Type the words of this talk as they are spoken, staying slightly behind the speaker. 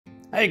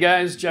Hey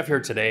guys, Jeff here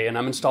today, and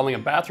I'm installing a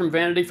bathroom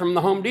vanity from the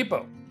Home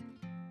Depot.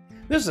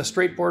 This is a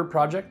straightforward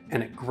project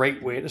and a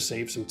great way to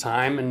save some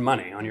time and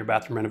money on your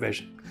bathroom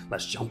renovation.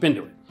 Let's jump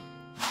into it.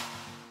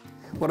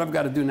 What I've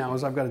got to do now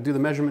is I've got to do the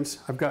measurements.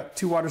 I've got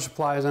 2 water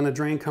supplies and a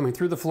drain coming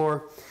through the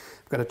floor.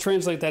 I've got to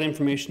translate that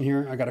information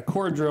here. I got a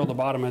core drill at the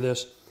bottom of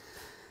this.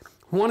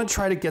 I want to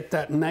try to get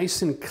that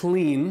nice and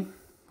clean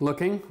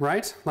looking,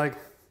 right? Like,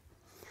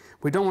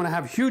 we don't want to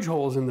have huge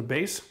holes in the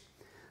base.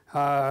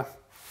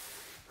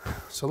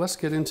 So let's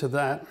get into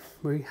that.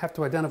 We have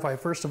to identify,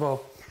 first of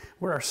all,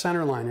 where our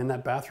center line in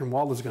that bathroom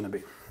wall is going to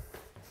be.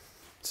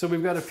 So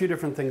we've got a few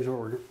different things that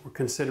we're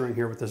considering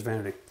here with this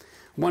vanity.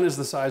 One is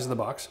the size of the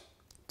box.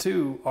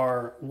 2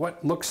 are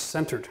what looks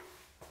centered.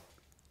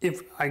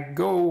 If I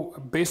go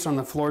based on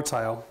the floor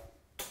tile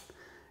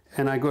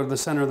and I go to the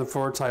center of the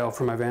floor tile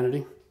for my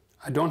vanity,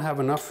 I don't have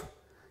enough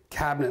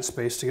cabinet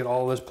space to get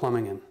all this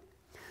plumbing in.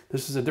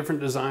 This is a different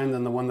design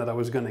than the one that I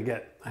was going to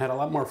get. I had a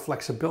lot more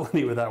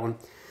flexibility with that one.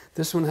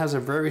 This one has a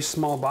very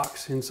small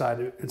box inside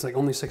it. It's like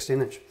only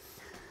 16 inch.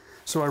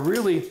 So I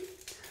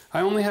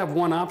only have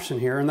one option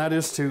here, and that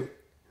is to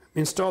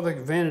install the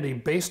vanity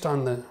based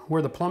on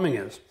where the plumbing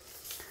is.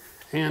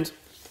 And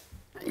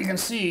you can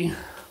see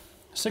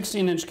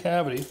 16-inch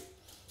cavity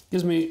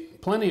gives me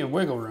plenty of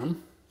wiggle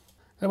room.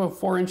 I have about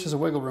 4 inches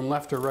of wiggle room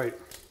left or right.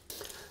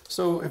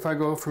 So if I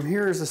go from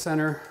here as the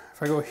center,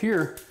 if I go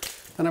here,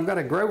 then I've got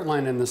a grout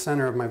line in the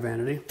center of my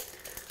vanity.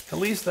 At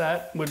least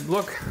that would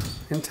look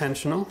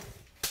intentional,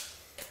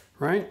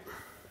 right?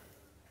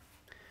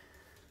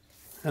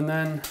 And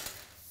then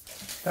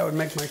that would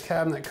make my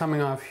cabinet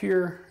coming off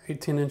here,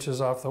 18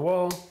 inches off the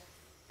wall.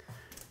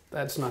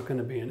 That's not going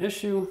to be an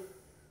issue.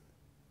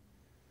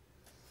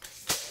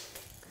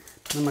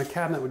 Then my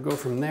cabinet would go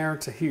from there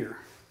to here.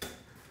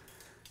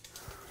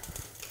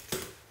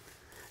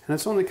 And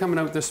it's only coming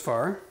out this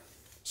far,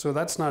 so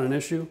that's not an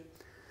issue.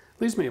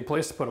 Leaves me a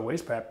place to put a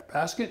waste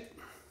basket.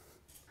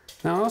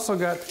 Now I also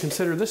got to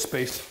consider this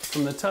space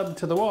from the tub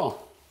to the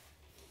wall.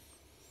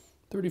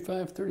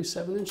 35,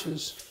 37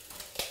 inches.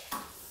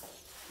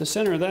 The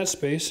center of that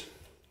space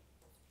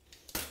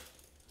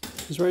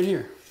is right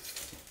here.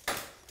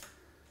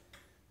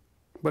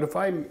 But if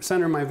I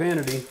center my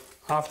vanity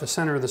off the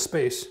center of the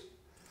space,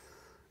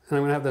 and I'm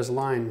going to have this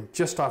line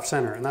just off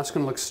center, and that's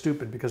going to look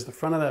stupid because the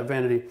front of that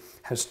vanity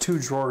has 2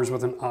 drawers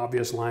with an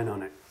obvious line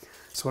on it.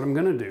 So what I'm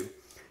going to do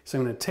is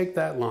I'm going to take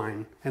that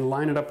line and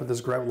line it up with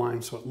this grout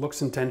line so it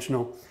looks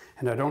intentional,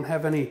 and I don't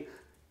have anything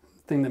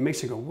that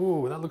makes you go,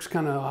 whoa, that looks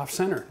kind of off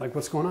center, like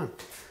what's going on?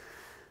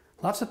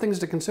 Lots of things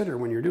to consider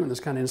when you're doing this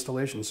kind of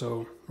installation.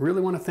 So really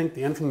want to think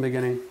the end from the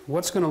beginning,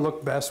 what's going to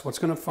look best, what's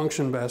going to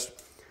function best.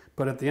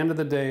 But at the end of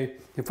the day,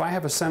 if I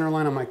have a center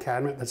line on my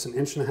cabinet that's 1.5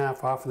 inches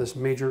off of this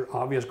major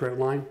obvious grout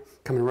line,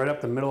 coming right up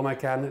the middle of my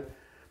cabinet,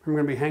 I'm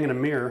going to be hanging a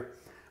mirror.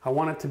 I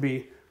want it to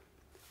be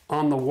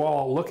on the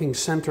wall looking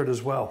centered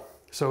as well.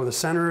 So the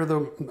center of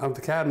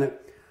the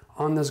cabinet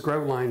on this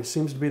grout line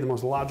seems to be the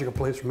most logical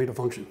place for me to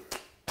function.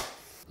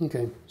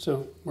 Okay,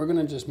 so we're going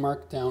to just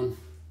mark down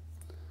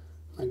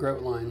my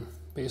grout line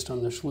based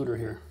on the Schluter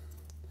here.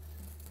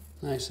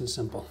 Nice and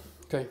simple.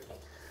 Okay,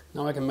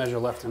 now I can measure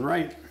left and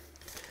right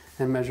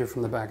and measure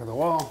from the back of the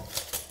wall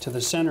to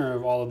the center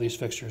of all of these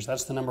fixtures.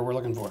 That's the number we're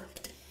looking for.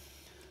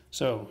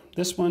 So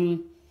this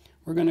one,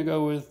 we're going to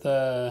go with,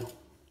 yeah,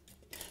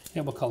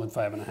 we'll call it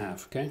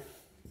 5.5, okay?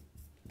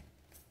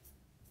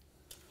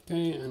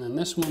 Okay, and then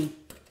this one,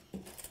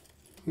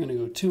 we're going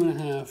to go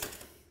 2.5.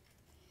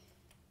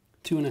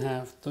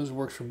 2.5, those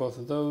works for both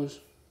of those.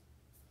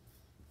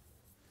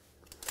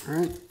 All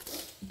right,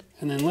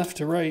 and then left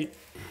to right,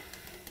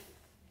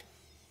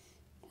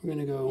 we're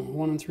going to go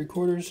 1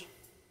 3/4,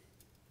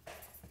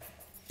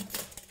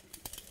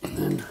 and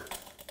then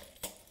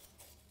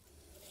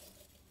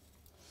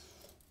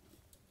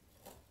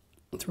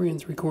 3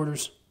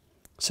 3/4,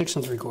 6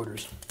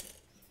 3/4.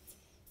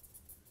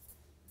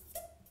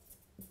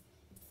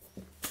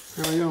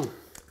 There we go.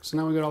 So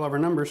now we got all of our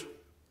numbers.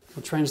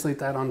 We'll translate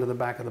that onto the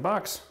back of the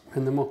box,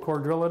 and then we'll core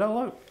drill it all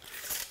out.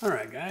 All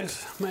right,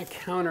 guys, my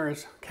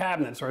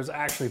cabinets are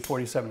actually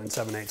 47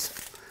 7/8.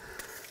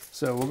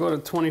 So we'll go to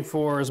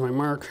 24 as my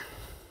mark,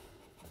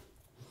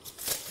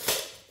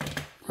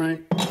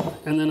 right?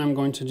 And then I'm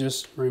going to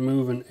just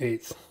remove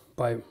 1/8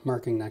 by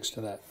marking next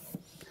to that.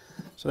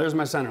 So there's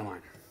my center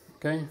line,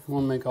 okay?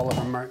 We'll make all of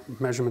our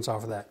measurements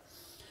off of that.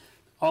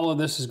 All of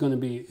this is going to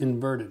be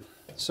inverted.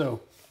 So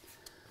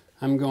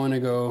I'm going to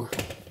go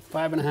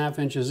 5.5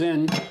 inches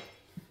in,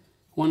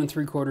 1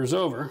 3/4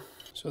 over.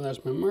 So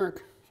that's my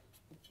mark.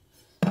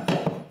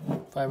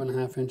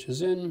 5.5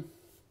 inches in.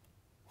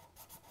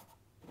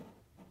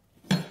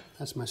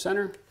 That's my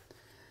center.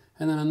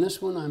 And then on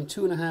this one, I'm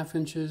 2.5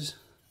 inches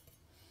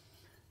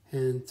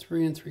and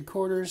 3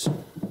 3/4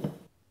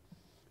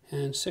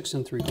 and 6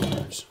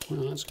 3/4.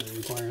 Well, that's going to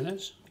require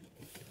this.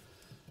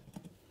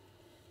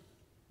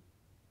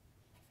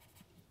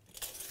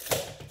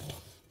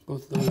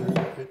 Both of those are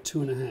at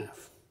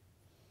 2.5.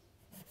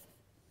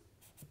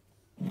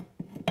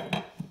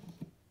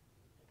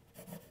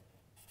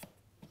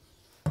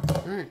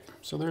 right,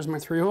 so there's my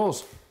 3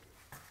 holes.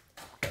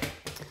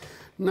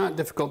 Not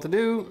difficult to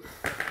do.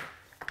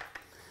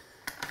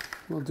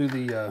 We'll do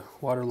the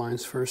water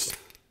lines first.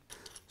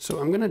 So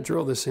I'm going to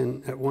drill this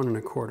in at 1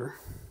 1/4.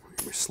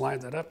 We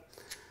slide that up,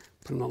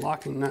 put in the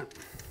locking nut.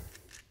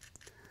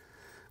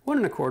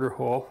 1 1/4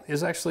 hole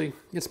is actually,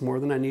 it's more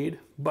than I need,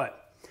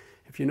 but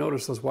if you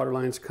notice those water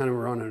lines kind of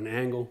are on an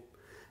angle,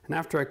 and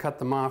after I cut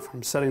them off,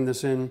 I'm setting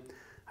this in.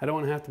 I don't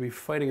want to have to be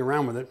fighting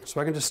around with it, so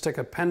I can just stick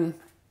a pen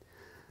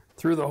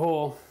through the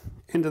hole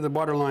into the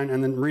water line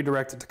and then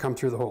redirect it to come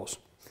through the holes.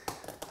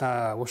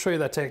 We'll show you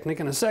that technique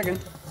in a second.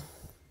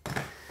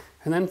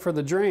 And then for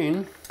the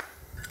drain,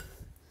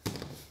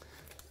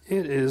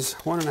 it is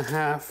 1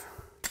 1/2.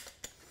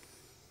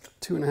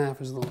 2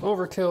 1/2 is a little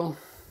overkill.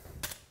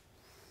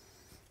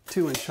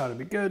 2 inch shot would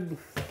be good.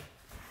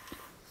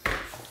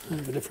 I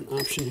have a different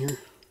option here.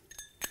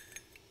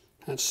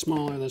 That's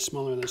smaller, that's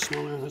smaller, that's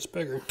smaller, that's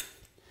bigger.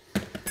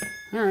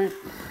 All right,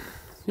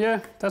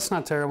 yeah, that's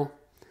not terrible.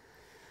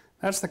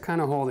 That's the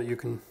kind of hole that you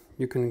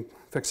can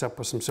fix up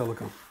with some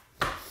silicone.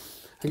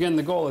 Again,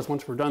 the goal is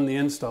once we're done the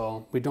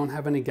install, we don't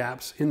have any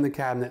gaps in the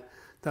cabinet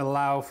that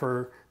allow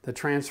for the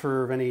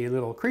transfer of any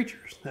little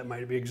creatures that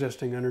might be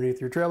existing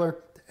underneath your trailer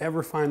to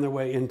ever find their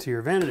way into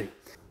your vanity.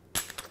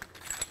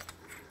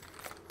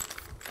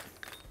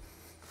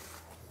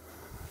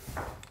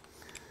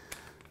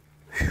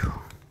 Whew.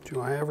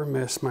 Do I ever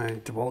miss my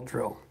DeWalt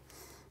drill?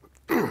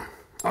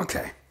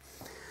 Okay,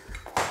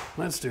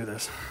 let's do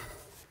this.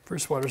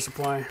 First water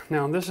supply.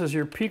 Now this is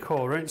your peak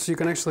hole, right? So you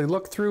can actually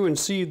look through and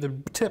see the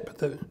tip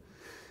at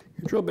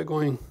your drill bit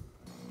going.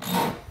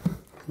 And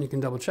you can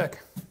double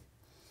check.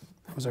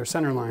 That was our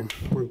center line.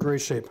 We're in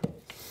great shape.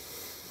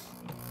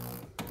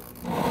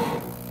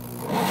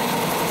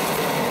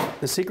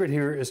 The secret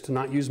here is to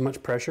not use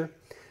much pressure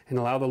and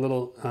allow the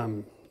little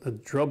the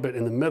drill bit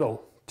in the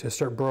middle to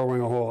start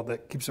burrowing a hole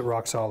that keeps it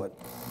rock solid.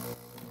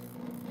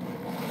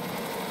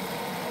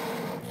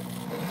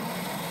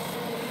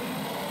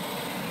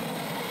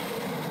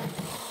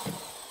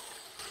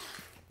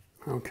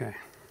 Okay.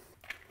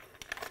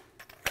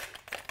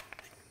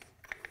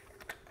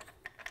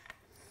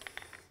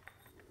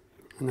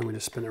 And then we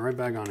just spin it right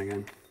back on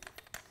again.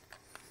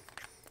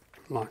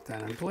 Lock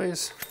that in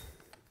place.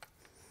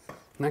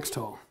 Next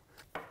hole.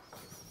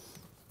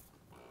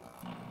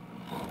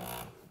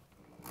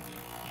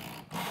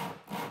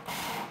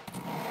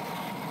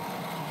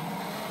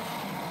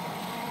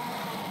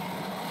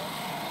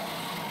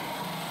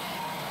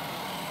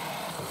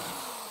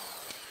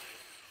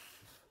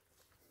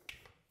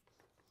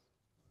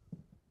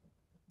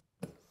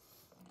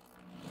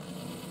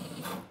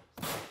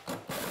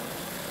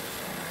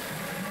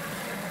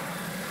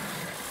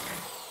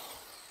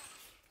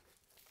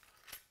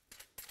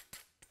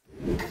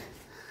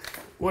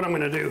 What I'm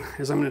going to do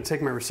is I'm going to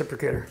take my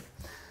reciprocator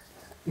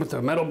with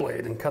a metal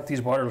blade and cut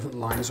these water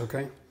lines,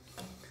 okay?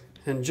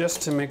 And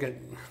just to make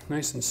it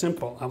nice and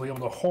simple, I'll be able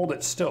to hold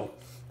it still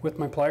with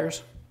my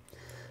pliers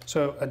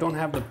so I don't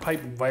have the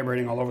pipe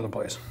vibrating all over the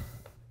place.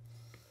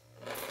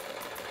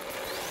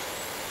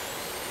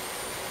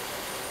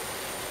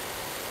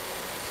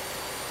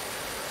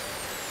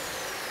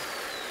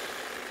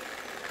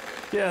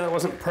 Yeah, that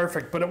wasn't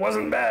perfect, but it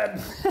wasn't bad.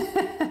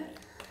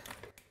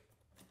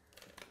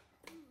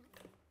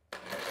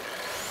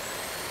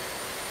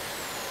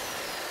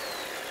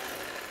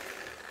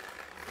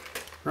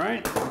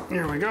 Right,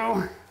 there we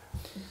go.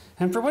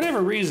 And for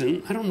whatever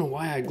reason, I don't know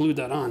why I glued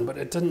that on, but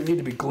it doesn't need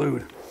to be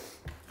glued.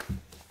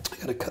 I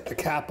gotta cut the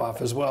cap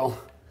off as well.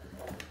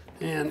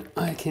 And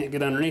I can't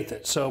get underneath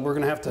it. So we're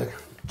gonna have to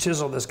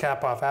chisel this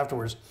cap off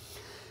afterwards,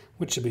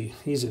 which should be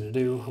easy to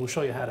do. I'll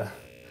show you how to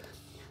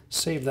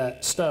save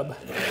that stub.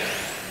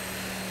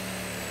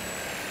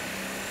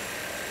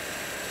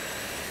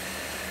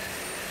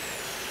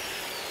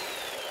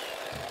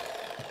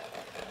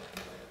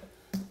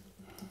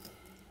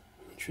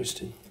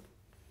 Interesting.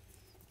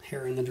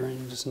 Hair in the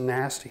drain, just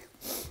nasty.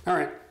 All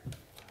right.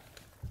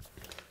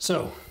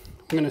 So I'm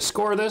going to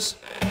score this.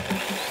 A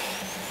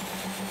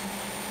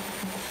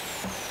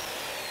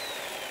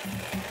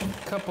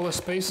couple of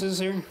spaces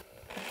here.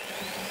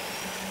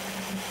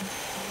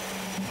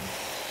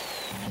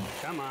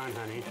 Come on,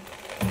 honey.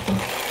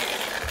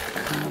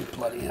 Oh,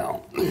 bloody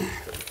hell.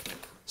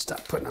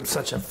 Stop putting up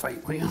such a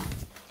fight, will you?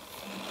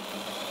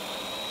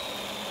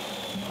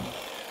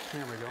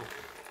 There we go.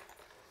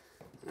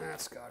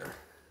 That's got her.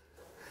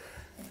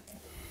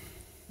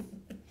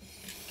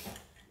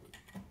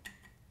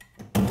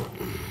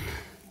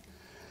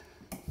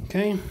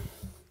 Okay.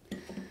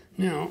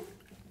 Now,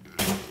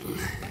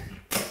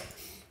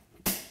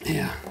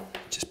 yeah,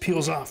 just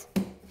peels off.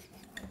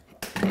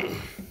 You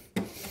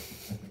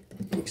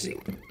can see,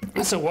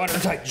 that's a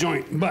watertight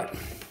joint, but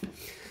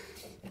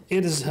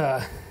it is,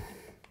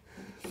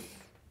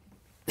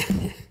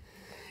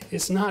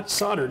 it's not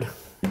soldered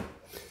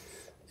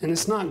and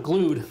it's not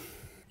glued.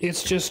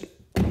 It's just,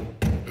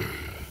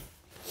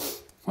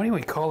 what do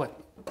we call it?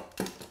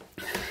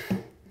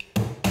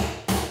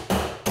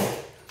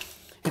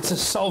 It's a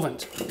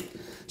solvent.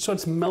 So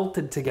it's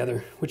melted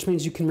together, which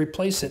means you can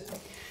replace it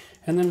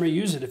and then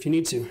reuse it if you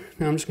need to.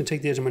 Now I'm just going to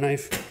take the edge of my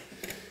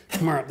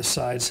knife, mark up the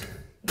sides,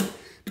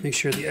 make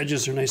sure the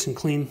edges are nice and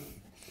clean,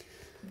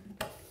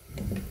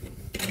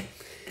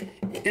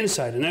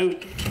 inside and out,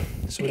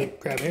 so we don't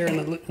grab hair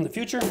in the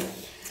future.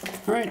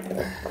 All right,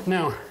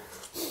 now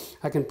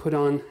I can put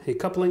on a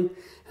coupling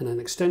and an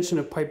extension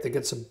of pipe that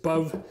gets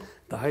above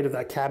the height of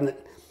that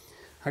cabinet.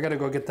 I got to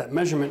go get that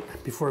measurement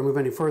before I move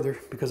any further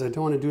because I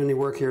don't want to do any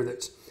work here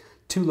that's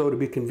too low to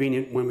be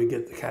convenient when we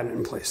get the cabinet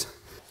in place.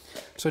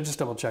 So I just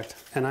double checked,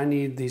 and I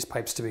need these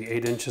pipes to be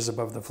 8 inches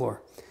above the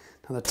floor.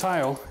 Now the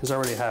tile is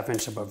already 1/2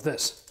 inch above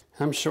this.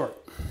 I'm short.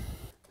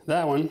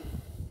 That one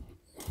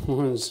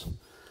was,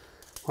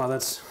 well,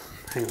 that's,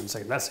 hang on a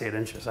second, that's 8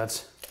 inches.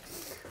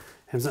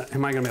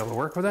 Am I gonna be able to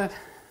work with that?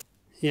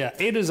 Yeah,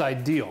 8 is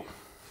ideal.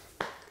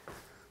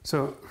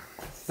 So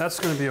that's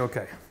gonna be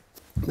okay.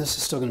 This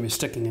is still gonna be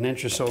sticking 1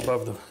 inch or so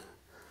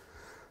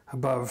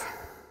above.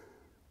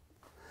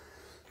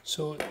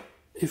 So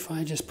if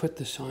I just put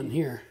this on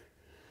here,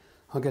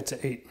 I'll get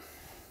to 8.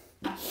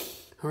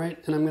 All right,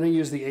 and I'm gonna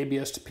use the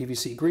ABS to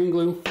PVC green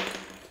glue.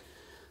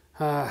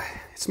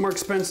 It's more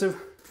expensive,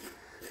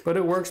 but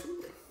it works.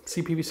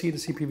 CPVC to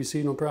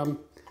CPVC, no problem.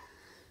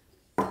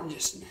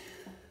 Just,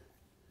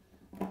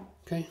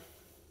 okay.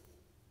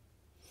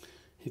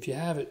 If you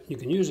have it, you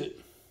can use it.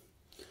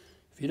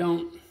 If you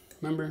don't,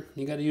 remember,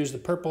 you gotta use the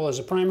purple as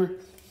a primer,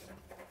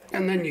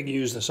 and then you can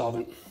use the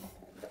solvent.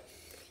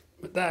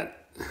 But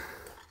that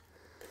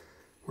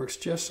works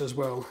just as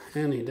well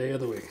any day of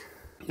the week.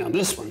 Now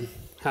this one,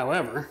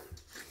 however,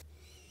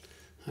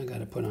 I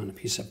gotta put on a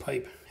piece of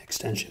pipe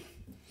extension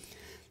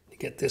to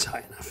get this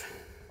high enough.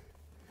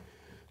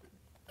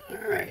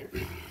 All right,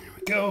 there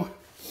we go.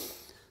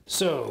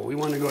 So we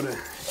want to go to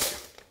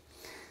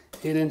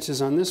 8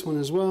 inches on this one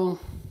as well.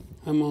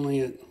 I'm only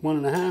at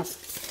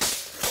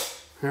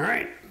 1.5. All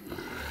right,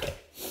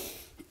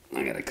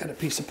 I gotta cut a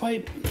piece of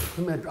pipe.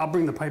 I'll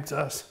bring the pipe to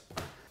us.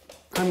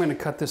 I'm gonna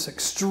cut this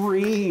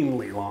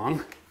extremely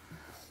long.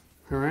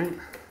 All right,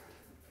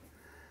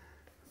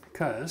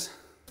 because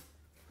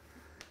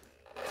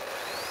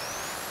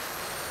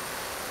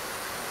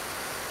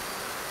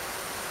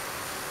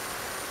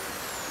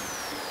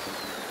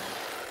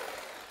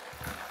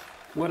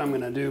what I'm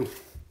going to do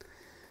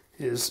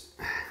is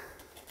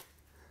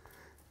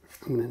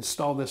I'm going to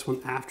install this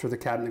one after the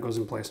cabinet goes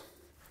in place.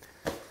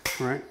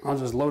 All right, I'll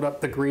just load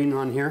up the green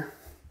on here.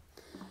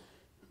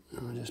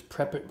 I'll just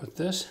prep it with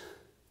this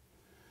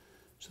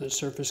so the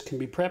surface can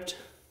be prepped.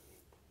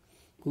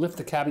 Lift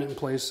the cabinet in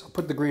place, I'll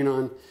put the green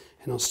on,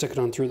 and I'll stick it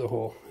on through the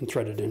hole and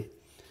thread it in.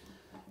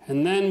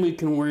 And then we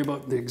can worry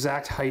about the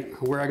exact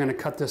height, where I'm going to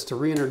cut this to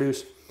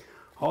reintroduce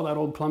all that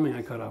old plumbing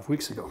I cut off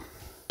weeks ago.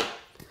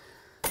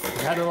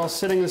 I had it all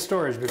sitting in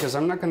storage because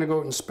I'm not going to go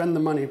out and spend the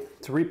money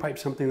to repipe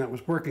something that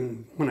was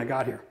working when I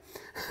got here.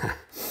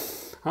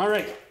 All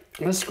right,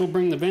 let's go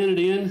bring the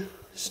vanity in,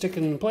 stick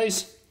it in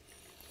place.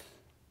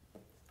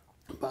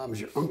 Bob's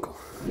your uncle.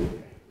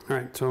 All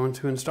right, so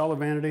to install a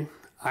vanity,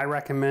 I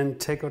recommend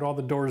take out all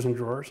the doors and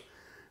drawers.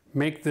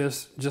 Make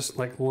this just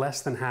like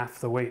less than half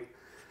the weight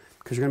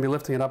because you're going to be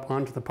lifting it up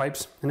onto the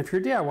pipes. And if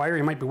you're a DIYer,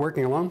 you might be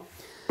working alone.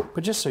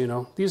 But just so you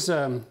know, these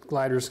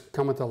gliders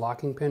come with a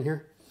locking pin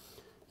here.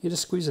 You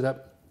just squeeze it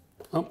up.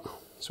 Oh,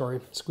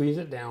 sorry, squeeze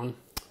it down.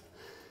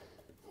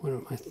 What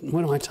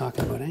am I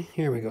talking about, eh?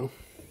 Here we go.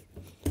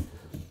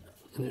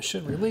 And it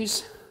should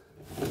release.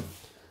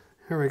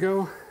 Here we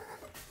go.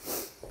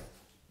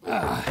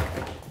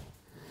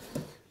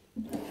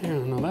 Here,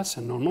 no, that's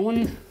a normal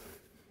one.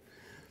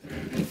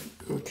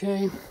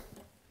 Okay.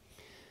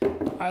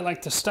 I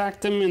like to stack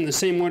them in the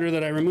same order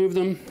that I remove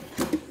them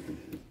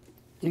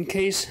in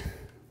case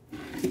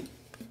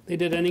they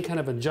did any kind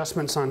of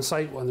adjustments on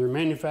site while they're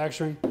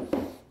manufacturing.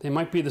 They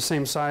might be the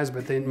same size,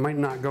 but they might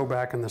not go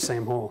back in the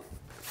same hole.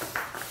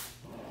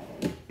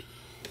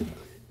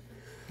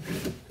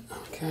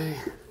 Okay.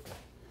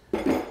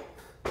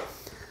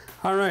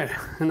 All right,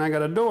 and I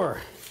got a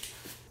door.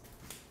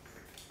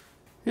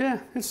 Yeah,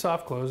 it's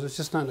soft close. It's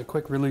just not a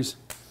quick release.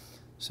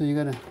 So you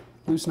gotta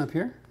loosen up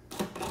here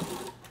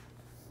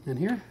and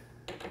here.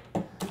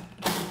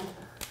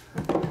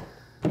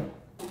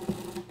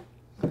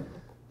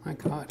 My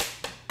God.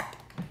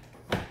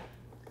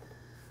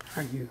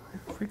 Are you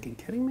freaking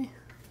kidding me?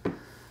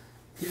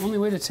 The only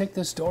way to take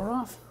this door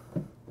off?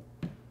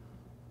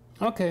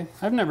 Okay,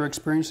 I've never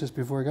experienced this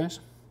before, guys.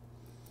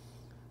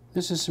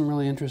 This is some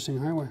really interesting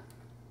hardware.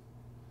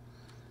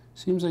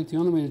 Seems like the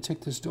only way to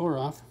take this door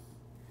off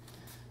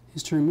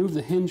is to remove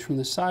the hinge from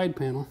the side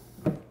panel.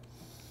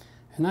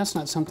 And that's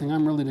not something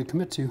I'm really to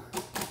commit to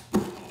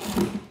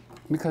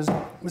because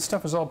this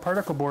stuff is all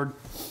particle board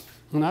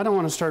and I don't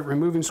want to start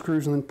removing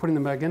screws and then putting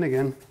them back in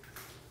again,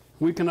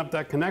 weaken up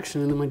that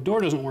connection, and then my door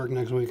doesn't work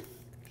next week.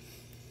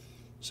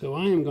 So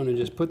I am going to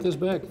just put this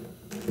back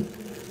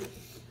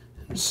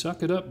and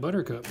suck it up,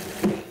 buttercup.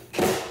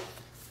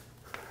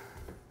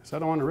 Because I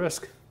don't want to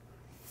risk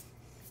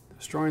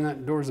destroying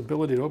that door's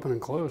ability to open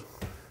and close.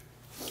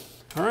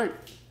 All right,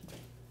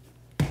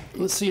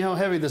 let's see how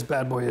heavy this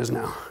bad boy is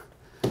now.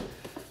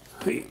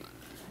 Hey.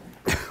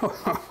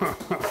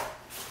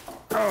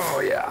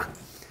 Oh yeah.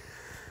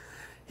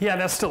 Yeah,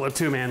 that's still a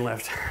two-man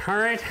lift. All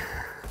right.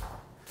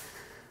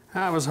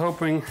 I was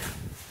hoping,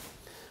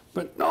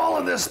 but all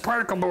of this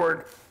particle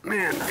board,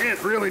 man,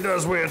 it really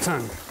does weigh a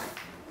ton.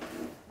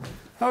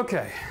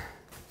 Okay.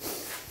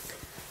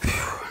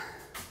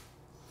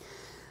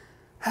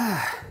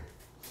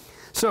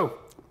 So,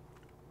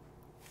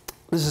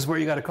 this is where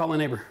you got to call a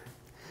neighbor.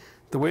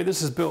 The way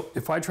this is built,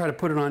 if I try to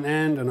put it on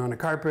end and on a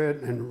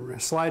carpet and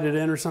slide it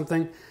in or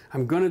something,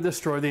 I'm going to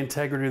destroy the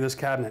integrity of this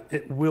cabinet.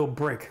 It will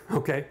break,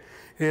 okay?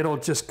 It'll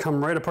just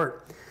come right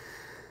apart.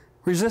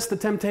 Resist the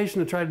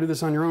temptation to try to do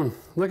this on your own.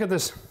 Look at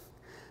this.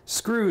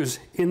 Screws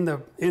in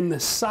the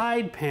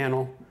side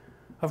panel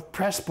of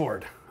press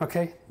board,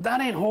 okay? That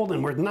ain't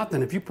holding worth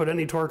nothing if you put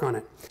any torque on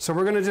it. So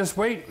we're going to just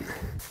wait.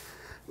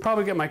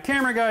 Probably get my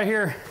camera guy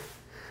here,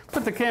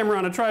 put the camera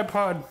on a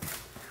tripod.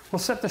 We'll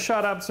set the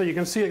shot up so you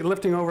can see it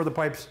lifting over the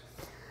pipes.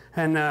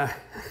 And I'm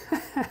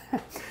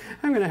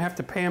gonna have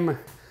to pay him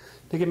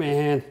to give me a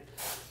hand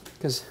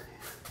because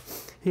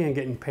he ain't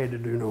getting paid to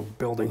do no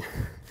building.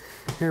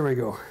 Here we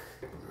go.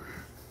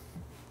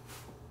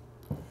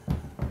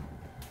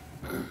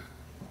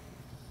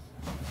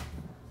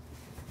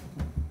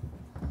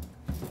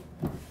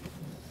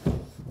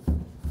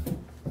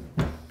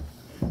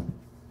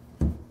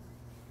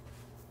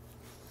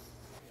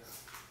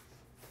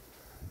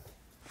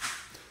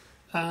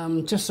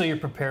 Just so you're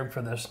prepared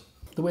for this,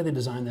 the way they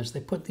designed this, they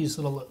put these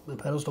little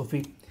pedestal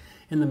feet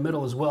in the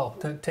middle as well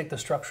to take the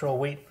structural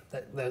weight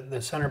that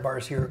the center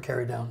bars here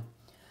carry down.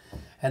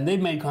 And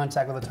they've made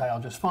contact with the tile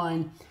just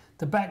fine.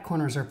 The back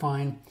corners are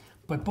fine,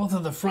 but both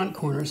of the front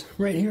corners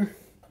right here,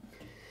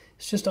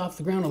 it's just off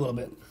the ground a little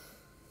bit.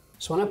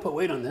 So when I put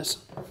weight on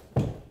this,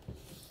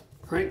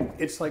 right,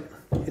 it's like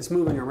it's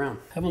moving around.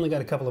 I've only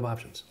got a couple of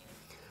options.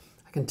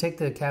 I can take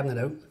the cabinet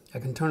out, I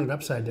can turn it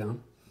upside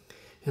down,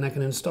 and I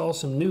can install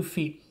some new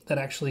feet that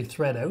actually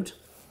thread out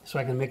so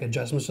I can make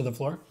adjustments to the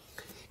floor.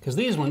 Because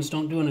these ones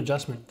don't do an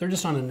adjustment. They're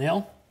just on a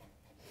nail.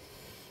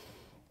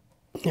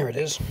 There it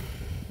is.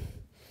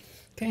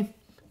 Okay,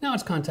 now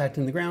it's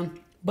contacting the ground,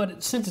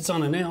 but since it's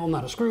on a nail,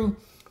 not a screw,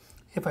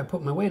 if I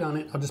put my weight on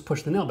it, I'll just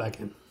push the nail back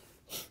in.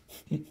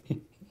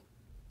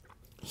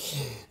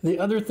 The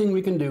other thing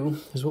we can do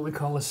is what we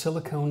call a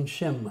silicone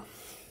shim.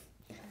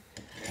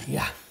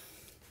 Yeah,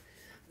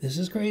 this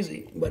is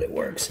crazy, but it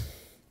works.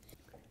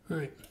 All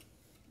right.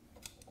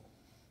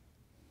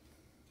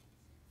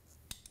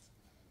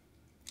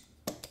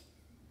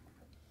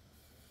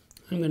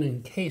 I'm going to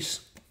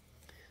encase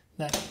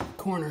that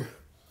corner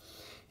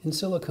in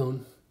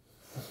silicone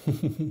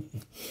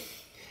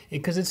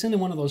because it's in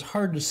one of those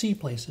hard to see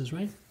places,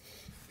 right?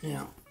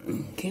 Now,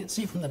 can't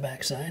see from the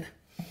back side.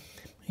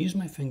 Use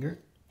my finger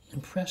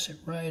and press it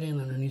right in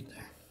underneath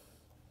there.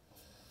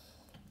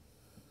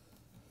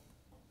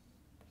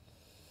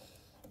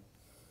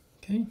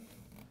 Okay.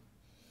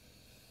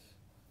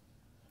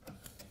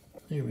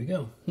 There we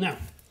go.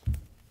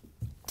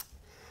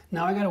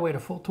 Now I got to wait a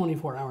full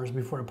 24 hours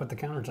before I put the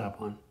countertop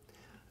on.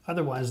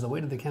 Otherwise, the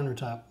weight of the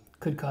countertop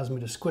could cause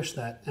me to squish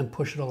that and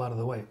push it all out of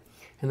the way.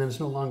 And then it's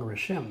no longer a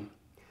shim.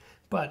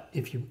 But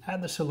if you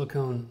add the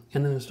silicone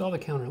and then install the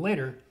counter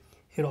later,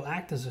 it'll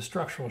act as a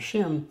structural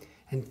shim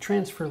and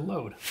transfer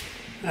load.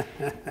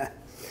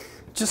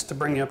 Just to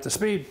bring you up to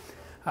speed,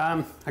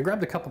 I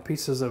grabbed a couple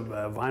pieces of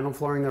vinyl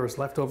flooring that was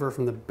left over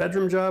from the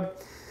bedroom job.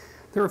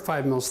 They were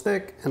 5 mils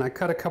thick, and I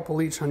cut a couple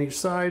each on each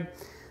side.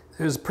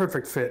 It was a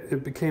perfect fit.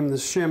 It became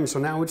this shim, so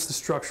now it's the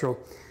structural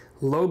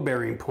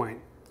load-bearing point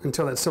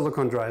until that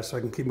silicone dries so I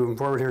can keep moving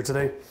forward here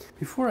today.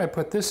 Before I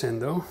put this in,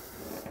 though,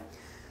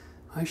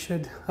 I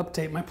should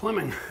update my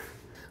plumbing.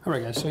 All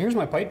right, guys, so here's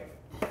my pipe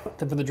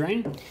for the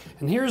drain,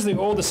 and here's the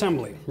old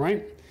assembly,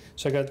 right?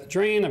 So I got the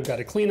drain, I've got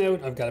a clean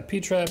out, I've got a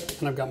P-trap,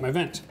 and I've got my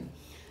vent.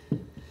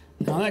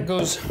 Now that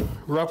goes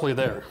roughly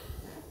there,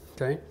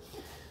 okay?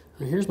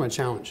 And here's my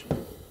challenge.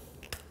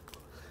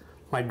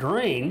 My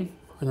drain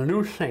for the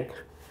new sink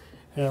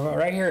is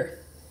right here.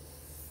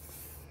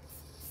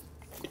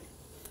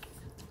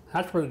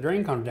 That's where the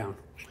drain comes down.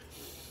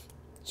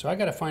 So I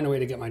gotta find a way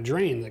to get my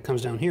drain that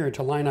comes down here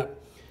to line up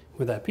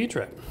with that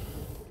P-trap.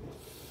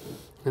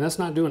 And that's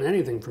not doing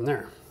anything from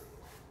there.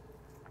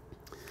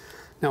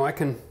 Now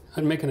I'd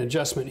make an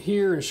adjustment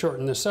here and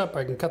shorten this up.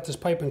 I can cut this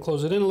pipe and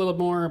close it in a little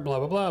more, blah,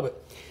 blah, blah.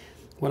 But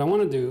what I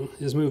want to do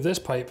is move this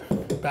pipe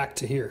back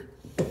to here,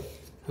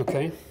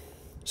 okay?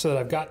 So that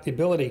I've got the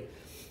ability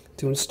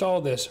to install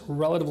this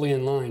relatively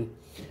in line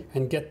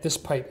and get this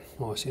pipe,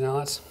 oh, see now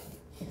that's,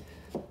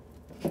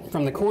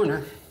 from the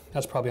corner,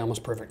 that's probably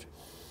almost perfect.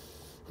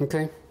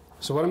 Okay,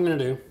 so what I'm gonna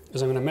do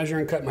is I'm gonna measure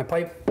and cut my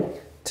pipe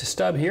to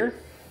stub here.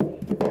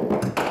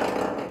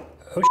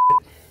 Oh shit.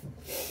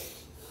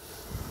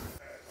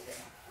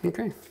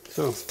 Okay,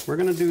 so we're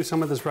gonna do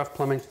some of this rough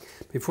plumbing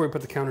before we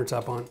put the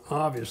countertop on,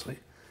 obviously.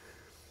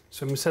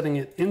 So I'm setting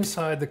it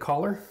inside the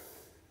collar,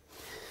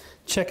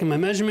 checking my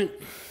measurement.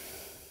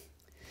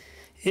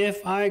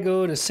 If I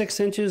go to 6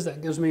 inches,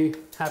 that gives me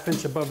 ½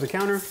 inch above the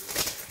counter.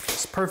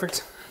 It's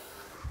perfect.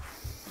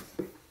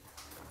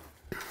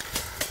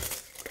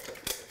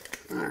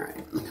 All right,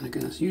 I'm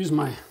gonna use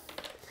my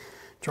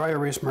Dry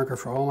erase marker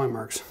for all my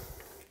marks.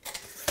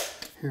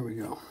 Here we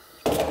go.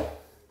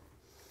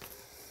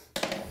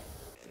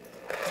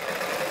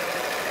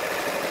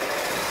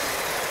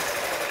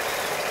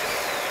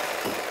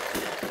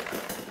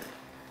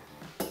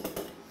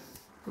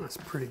 That's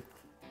pretty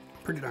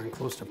darn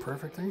close to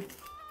perfect, eh?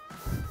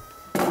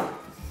 Yeah,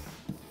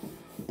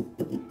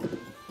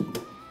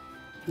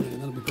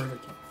 that'll be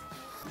perfect.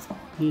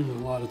 A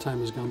lot of time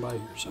has gone by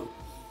here, so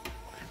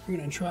we're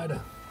gonna try to.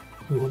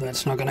 Well,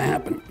 that's not gonna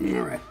happen.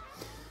 All right,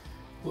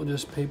 we'll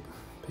just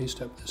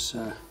paste up this.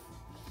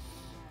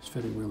 It's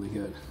fitting really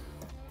good.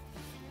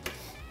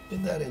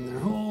 Get that in there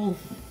whole.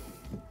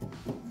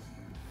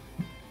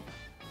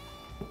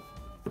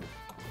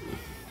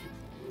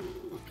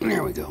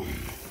 There we go.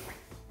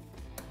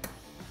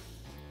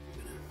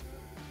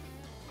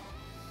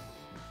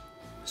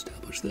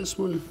 Establish this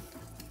one.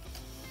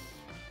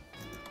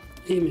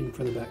 Aiming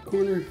for the back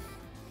corner.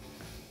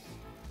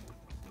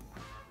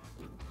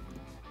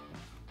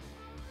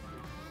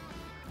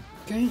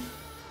 Okay.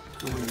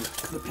 I'm going to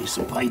cut a piece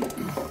of pipe.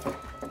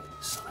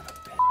 Son of a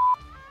bitch.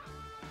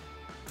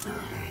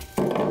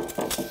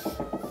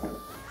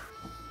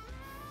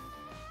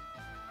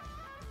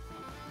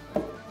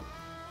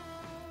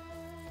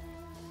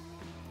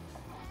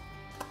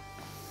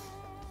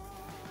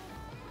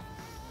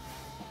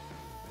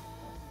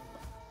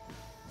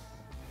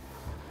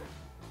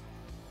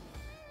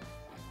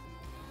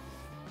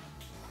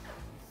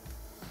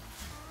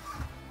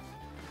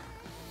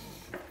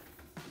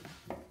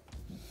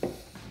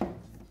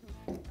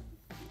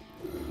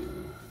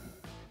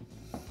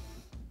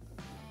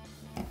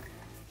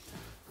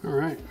 All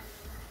right,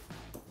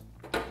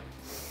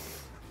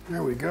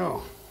 there we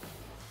go.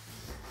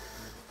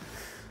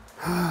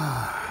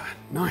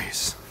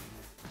 Nice.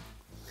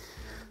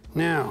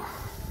 Now,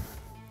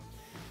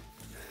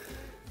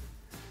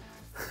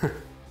 I'm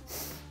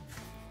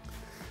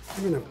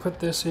going to put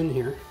this in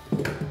here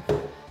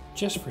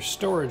just for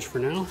storage for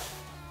now.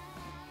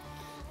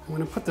 I'm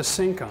going to put the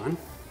sink on,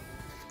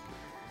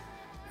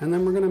 and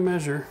then we're going to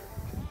measure.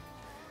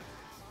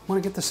 I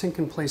want to get the sink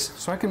in place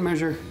so I can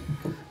measure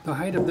the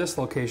height of this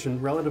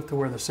location relative to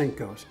where the sink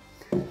goes,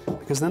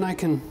 because then I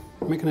can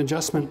make an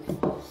adjustment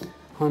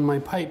on my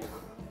pipe,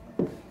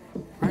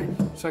 right?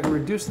 So I can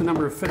reduce the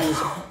number of fittings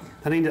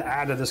that I need to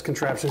add to this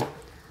contraption.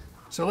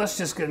 So let's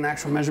just get an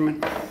actual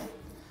measurement.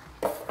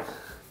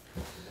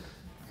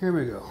 Here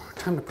we go.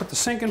 Time to put the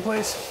sink in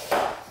place.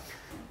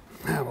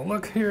 Have a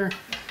look here.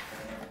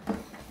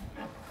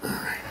 All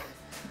right.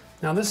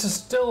 Now this is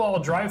still all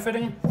dry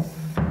fitting.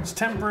 It's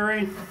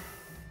temporary.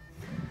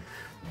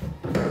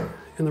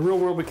 In the real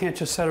world, we can't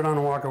just set it on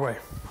and walk away,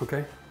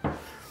 okay?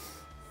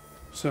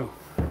 So,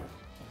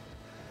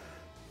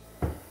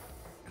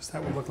 because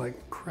that would look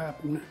like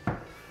crap, wouldn't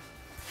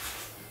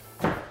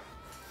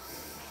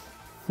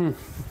it?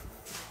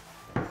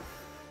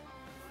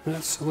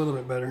 That's a little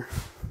bit better.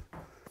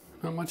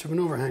 Not much of an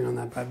overhang on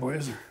that bad boy,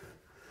 is there?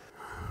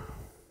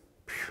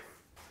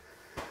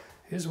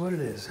 Is what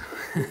it is.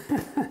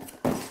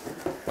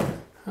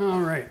 All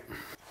right.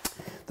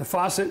 The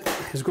faucet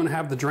is going to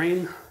have the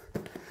drain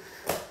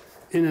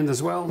in it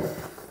as well.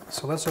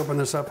 So let's open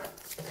this up,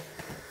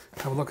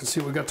 have a look and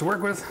see what we got to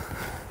work with.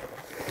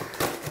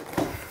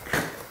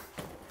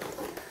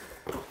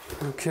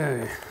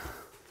 Okay.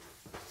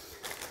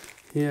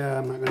 Yeah,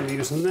 I'm not going to be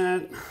using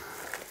that.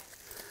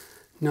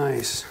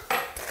 Nice.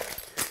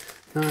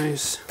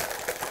 Nice.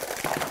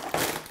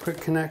 Quick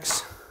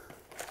connects.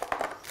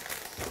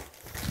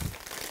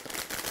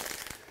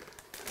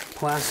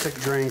 Plastic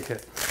drain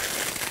kit.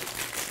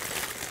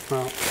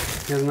 Well,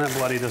 isn't that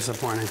bloody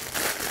disappointing?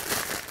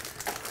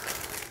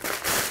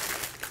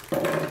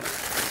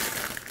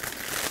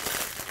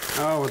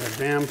 Oh, with a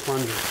damn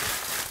plunger.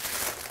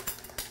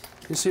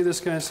 You see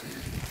this, guys?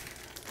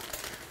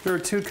 There are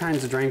two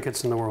kinds of drain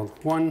kits in the world.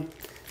 One,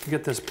 you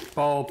get this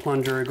ball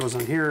plunger, it goes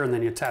on here, and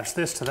then you attach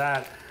this to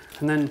that,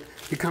 and then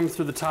you come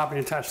through the top and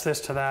you attach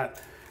this to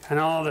that, and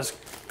all this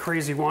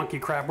crazy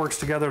wonky crap works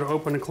together to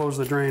open and close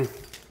the drain.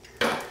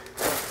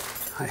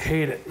 I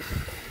hate it.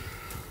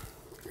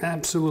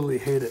 Absolutely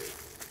hate it.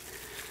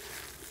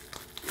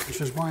 Which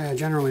is why I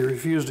generally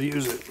refuse to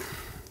use it.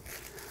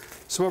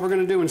 So what we're going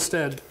to do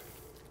instead,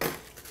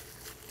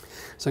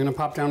 so I'm going to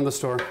pop down to the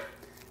store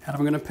and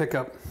I'm going to pick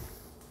up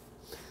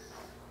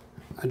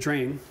a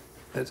drain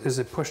that is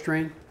a push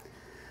drain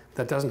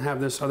that doesn't have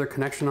this other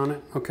connection on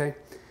it, okay?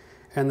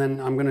 And then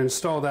I'm going to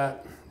install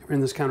that in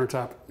this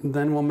countertop.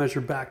 Then we'll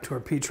measure back to our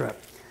P-trap.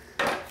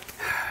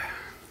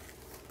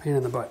 Pain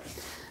in the butt.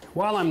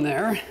 While I'm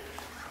there,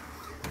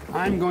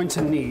 I'm going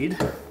to need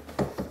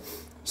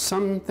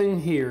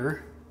something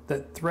here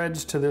that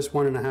threads to this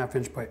 1.5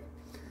 inch pipe,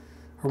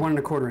 or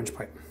 1.25 inch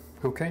pipe,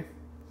 okay?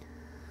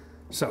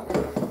 So,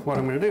 what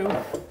I'm going to do, I'm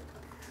going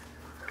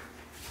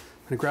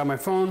to grab my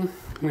phone,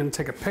 I'm going to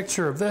take a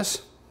picture of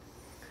this,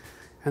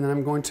 and then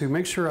I'm going to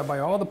make sure I buy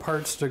all the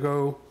parts to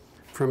go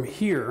from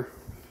here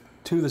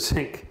to the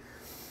sink.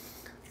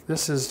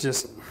 This is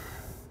just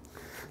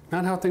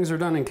not how things are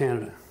done in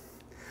Canada.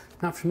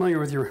 Not familiar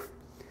with your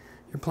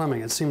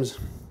plumbing. It seems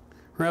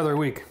rather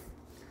weak.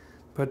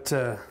 But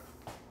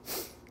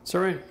it's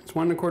all right. It's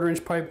 1 1/4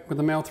 inch pipe with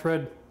a male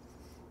thread.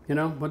 You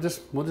know, we'll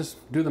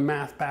just do the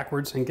math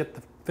backwards and get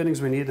the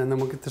fittings we need, and then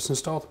we'll get this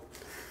installed.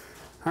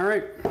 All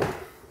right,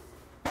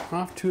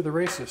 off to the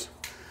races.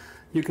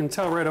 You can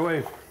tell right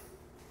away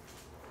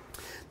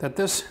that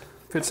this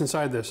fits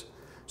inside this.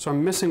 So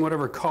I'm missing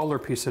whatever collar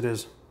piece it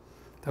is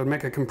that would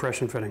make a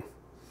compression fitting.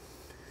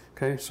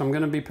 Okay, so I'm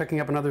gonna be picking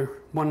up another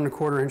 1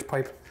 1/4 inch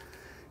pipe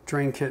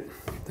drain kit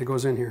that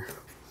goes in here.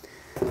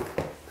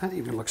 That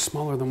even looks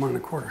smaller than 1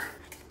 1/4.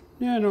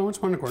 Yeah, no,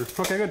 it's 1 1/4.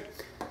 Okay, good.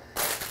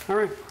 All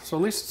right, so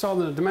at least it's all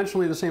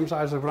dimensionally the same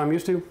size as what I'm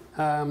used to.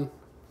 I'll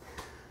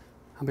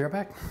be right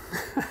back.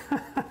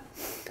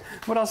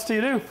 What else do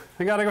you do?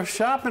 I gotta go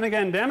shopping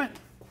again, damn it.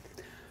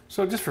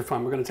 So just for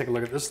fun, we're gonna take a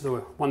look at this. This is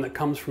the one that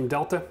comes from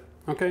Delta,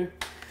 okay?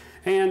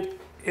 And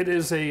it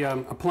is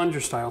a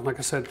plunger style. Like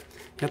I said,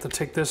 you have to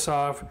take this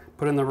off,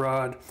 put in the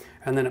rod,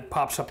 and then it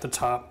pops up the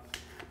top.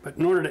 But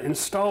in order to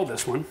install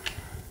this one,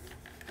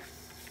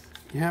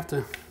 you have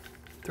to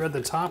thread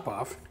the top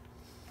off,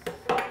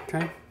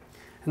 okay?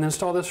 And then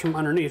install this from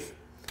underneath,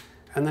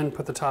 and then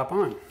put the top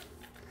on.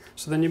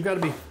 So then you've got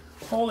to be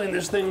holding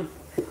this thing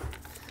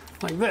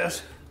like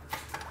this,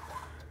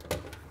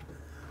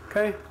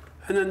 okay?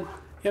 And then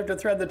you have to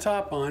thread the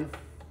top on,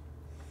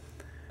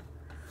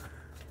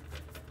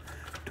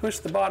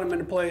 twist the bottom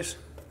into place,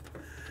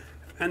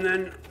 and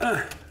then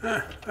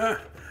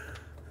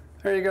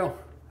there you go.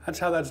 That's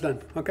how that's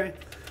done, okay?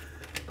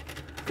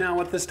 Now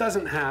what this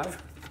doesn't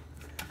have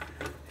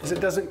is it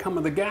doesn't come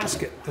with a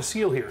gasket to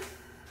seal here.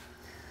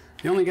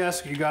 The only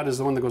gasket you got is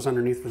the one that goes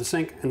underneath the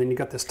sink, and then you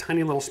got this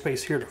tiny little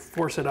space here to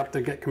force it up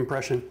to get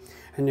compression,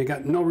 and you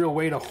got no real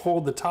way to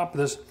hold the top of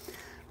this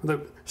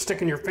without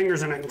sticking your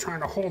fingers in it and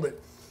trying to hold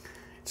it.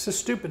 It's a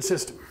stupid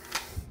system.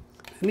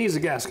 It needs a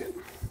gasket.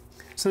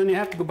 So then you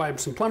have to go buy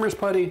some plumber's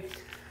putty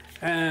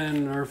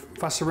or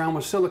fuss around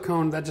with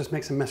silicone. That just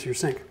makes a mess of your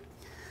sink.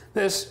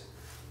 This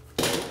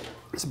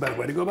is a better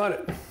way to go about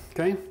it,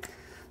 okay?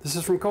 This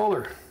is from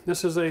Kohler.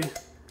 This is a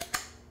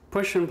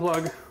push and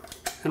plug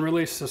and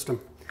release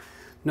system.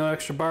 No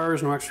extra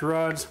bars, no extra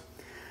rods.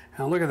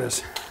 Now look at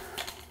this.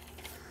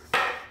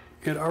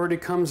 It already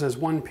comes as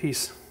one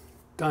piece,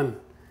 done.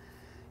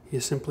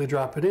 You simply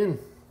drop it in,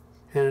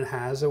 and it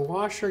has a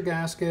washer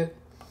gasket.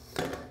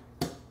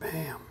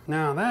 Bam.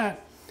 Now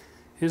that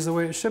is the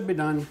way it should be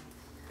done.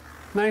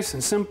 Nice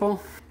and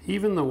simple.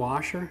 Even the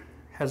washer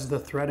has the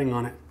threading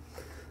on it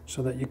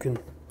so that you can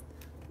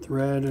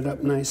thread it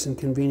up nice and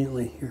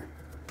conveniently here.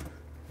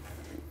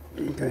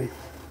 Okay.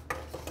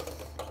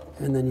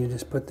 And then you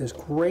just put this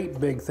great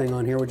big thing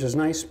on here, which is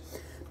nice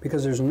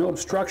because there's no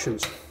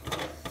obstructions.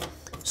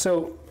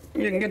 So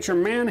you can get your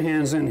man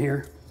hands in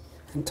here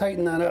and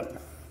tighten that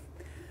up.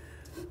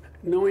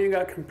 Knowing you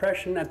got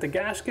compression at the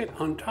gasket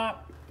on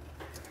top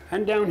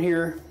and down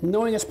here,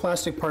 knowing it's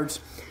plastic parts,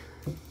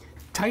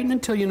 tighten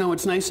until you know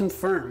it's nice and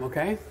firm,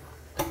 okay?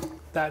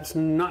 That's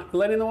not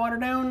letting the water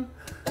down,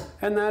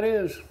 and that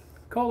is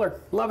Kohler.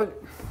 Love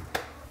it.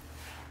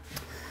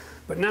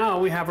 But now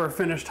we have our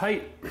finished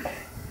height,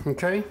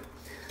 okay?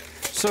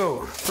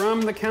 So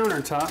from the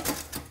countertop,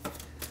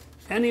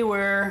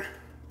 anywhere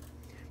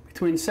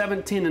between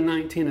 17 and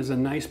 19 is a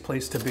nice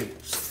place to be,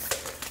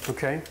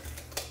 okay?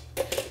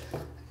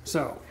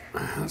 So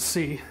let's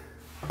see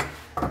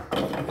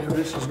if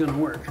this is gonna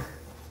work.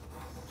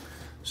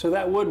 So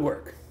that would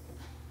work.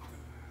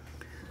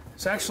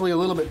 It's actually a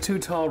little bit too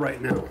tall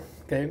right now,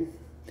 okay?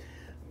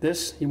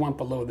 This, you want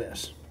below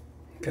this,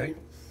 okay?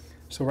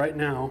 So right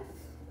now,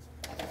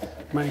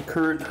 my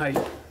current height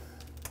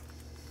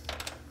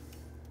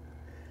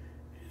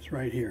is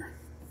right here,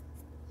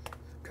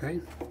 okay?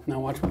 Now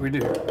watch what we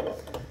do.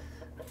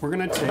 We're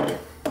gonna take,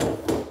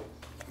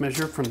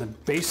 measure from the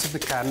base of the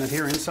cabinet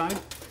here inside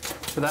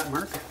to that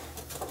mark,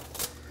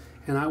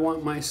 and I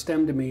want my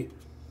stem to be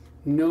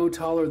no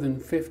taller than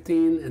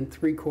 15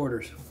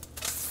 3/4.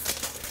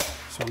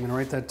 So I'm going to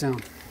write that down.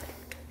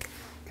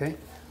 Okay?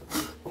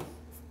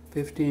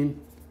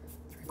 15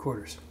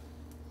 3/4.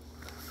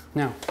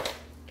 Now,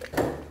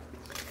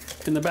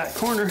 in the back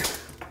corner,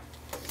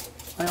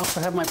 I also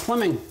have my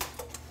plumbing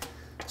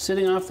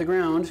sitting off the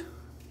ground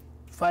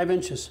 5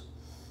 inches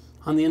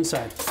on the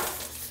inside.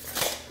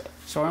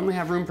 So I only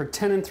have room for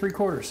 10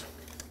 3/4.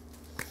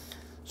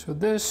 So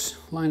this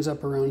lines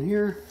up around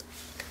here.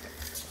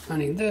 I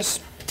need this,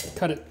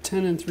 cut it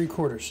 10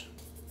 3/4.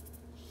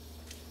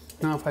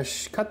 Now if I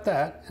cut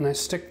that and I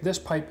stick this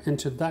pipe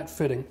into that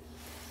fitting,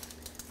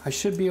 I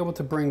should be able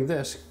to bring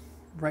this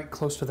right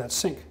close to that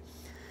sink.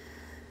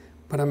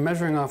 But I'm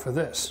measuring off of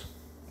this,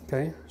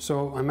 okay?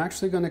 So I'm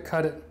actually gonna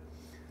cut it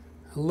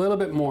a little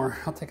bit more.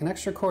 I'll take an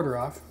extra 1/4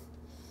 off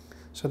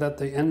so that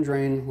the end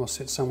drain will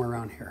sit somewhere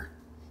around here,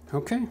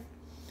 okay?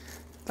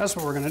 That's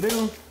what we're gonna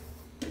do.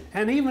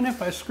 And even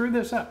if I screw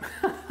this up,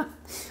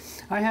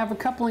 I have a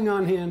coupling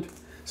on hand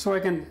so I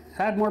can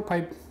add more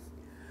pipe,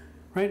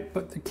 right?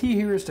 But the key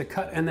here is to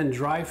cut and then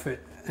dry fit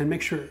and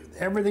make sure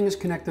everything is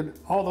connected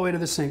all the way to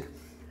the sink.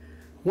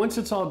 Once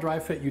it's all dry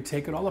fit, you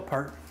take it all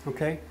apart,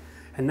 okay?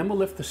 and then we'll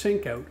lift the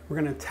sink out. We're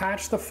going to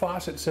attach the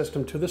faucet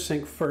system to the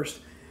sink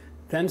first,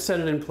 then set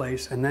it in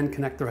place, and then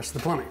connect the rest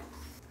of the plumbing.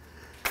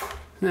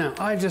 Now,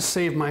 I just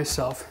saved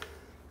myself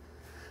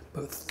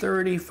about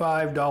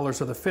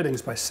 $35 of the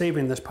fittings by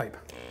saving this pipe.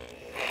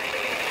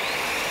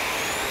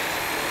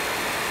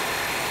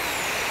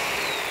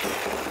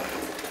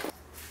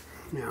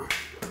 Now,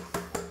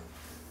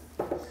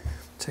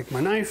 take my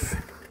knife,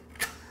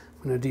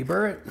 I'm going to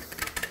deburr it.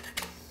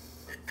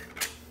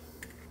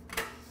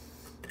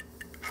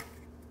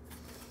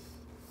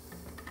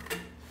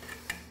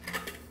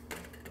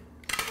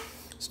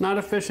 It's not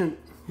efficient,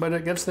 but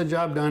it gets the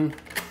job done.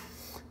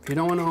 You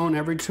don't want to own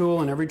every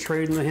tool and every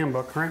trade in the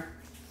handbook, right?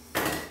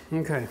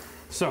 Okay,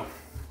 so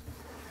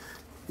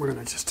we're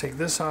going to just take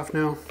this off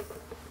now.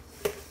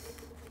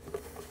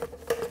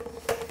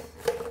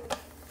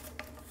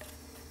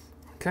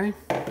 Okay,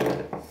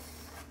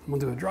 we'll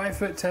do a dry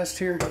fit test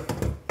here.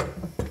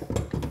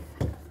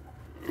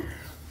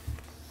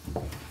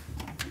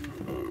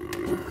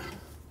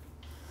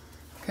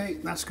 Okay,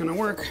 that's going to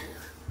work.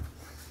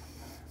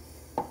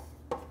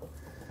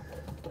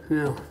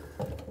 Now,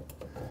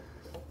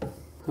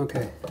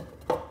 okay,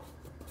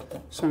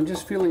 so I'm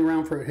just feeling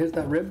around for it. Hit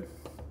that rib.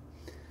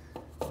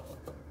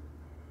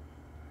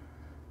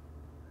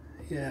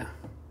 Yeah,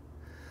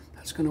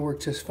 that's going to work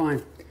just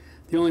fine.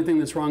 The only thing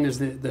that's wrong is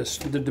the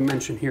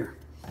dimension here.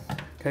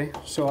 Okay,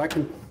 so I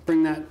can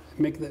bring that,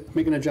 make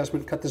an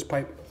adjustment, cut this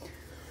pipe.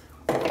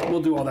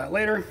 We'll do all that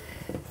later.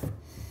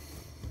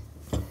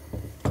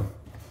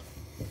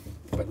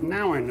 But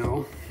now I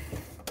know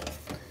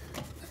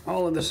that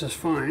all of this is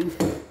fine.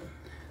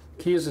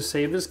 Key is to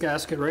save this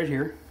gasket right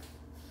here.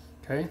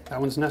 Okay, that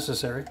one's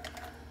necessary.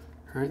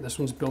 All right, this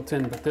one's built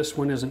in, but this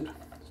one isn't.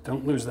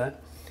 Don't lose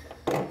that.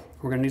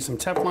 We're gonna need some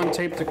Teflon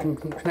tape to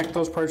connect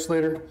those parts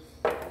later.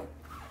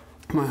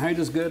 My height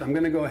is good. I'm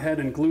gonna go ahead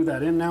and glue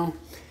that in now.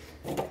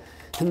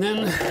 And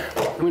then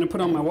I'm gonna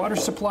put on my water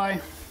supply.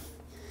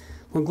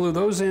 We'll glue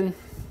those in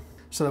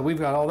so that we've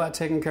got all that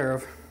taken care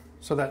of,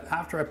 so that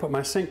after I put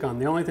my sink on,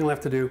 the only thing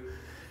left to do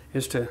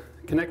is to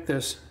connect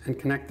this and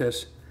connect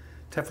this.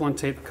 Teflon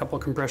tape, a couple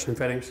of compression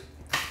fittings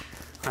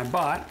I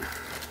bought.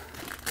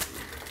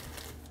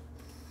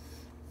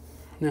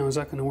 Now, is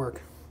that going to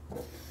work?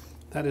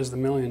 That is the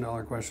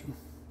million-dollar question.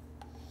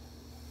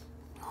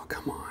 Oh,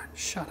 come on,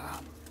 shut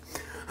up.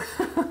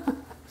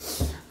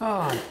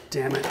 Oh,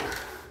 damn it.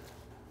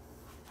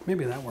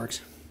 Maybe that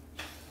works.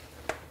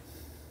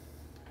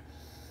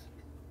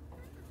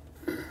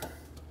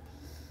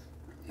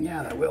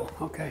 Yeah, that will.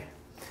 Okay.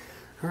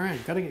 All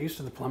right, got to get used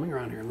to the plumbing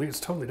around here.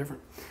 It's totally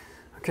different.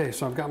 Okay,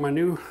 so I've got my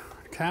new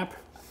cap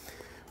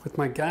with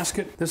my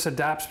gasket. This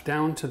adapts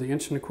down to the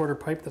 1.25"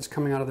 pipe that's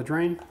coming out of the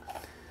drain,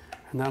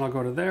 and that'll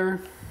go to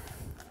there.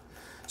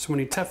 So we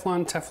need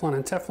Teflon, Teflon,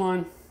 and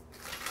Teflon.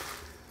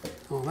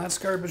 Oh, that's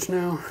garbage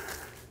now.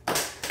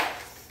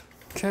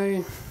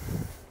 Okay,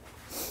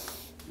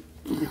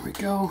 there we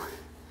go.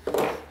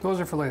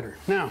 Those are for later.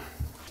 Now,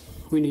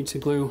 we need to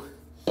glue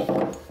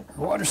our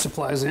water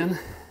supplies in.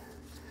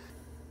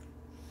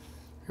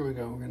 Here we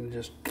go, we're gonna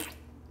just a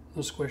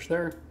little squish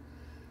there.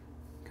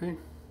 Okay.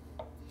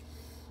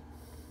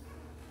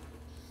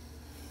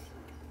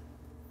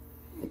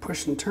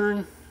 Push and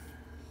turn.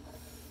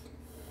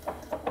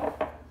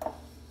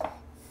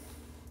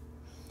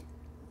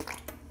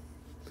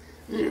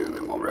 And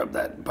then we'll rub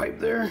that pipe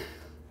there.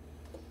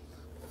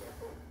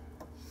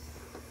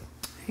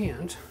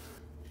 And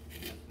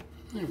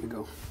there we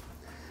go.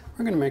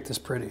 We're going to make this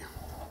pretty.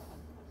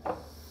 There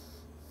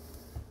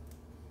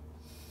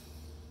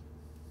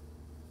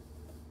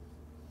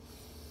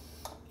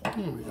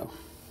we go.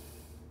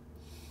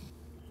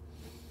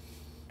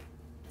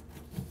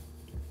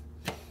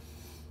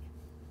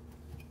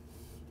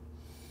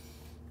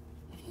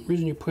 The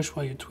reason you push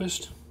while you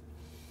twist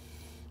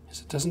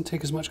is it doesn't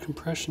take as much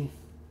compression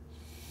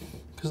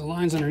because the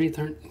lines underneath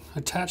aren't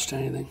attached to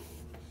anything.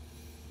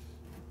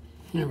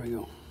 There we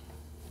go.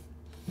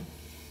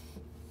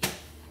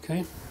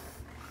 Okay.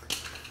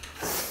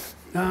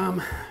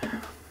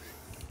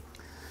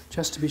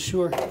 Just to be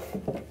sure, I'm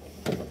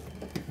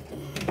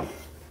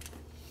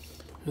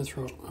gonna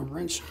throw a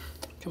wrench.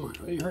 Come on,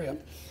 hurry up.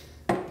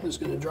 It's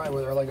gonna dry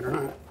whether I like it or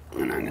not.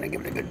 And I'm gonna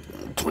give it a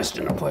good twist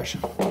and a push.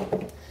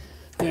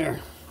 There.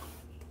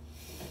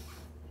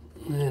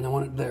 And I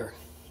want it there.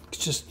 It's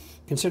just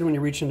consider when you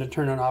reach in to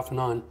turn it off and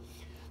on,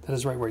 that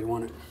is right where you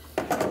want it.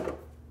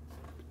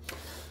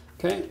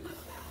 Okay,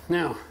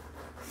 now,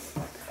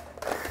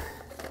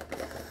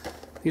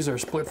 these are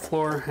split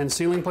floor and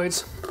ceiling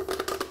plates.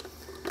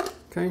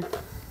 Okay.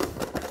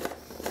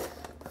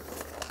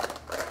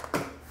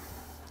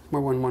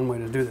 More than one way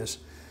to do this.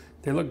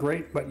 They look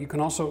great, but you can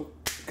also,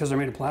 because they're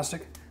made of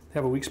plastic, they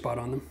have a weak spot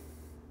on them.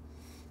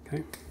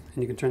 Okay,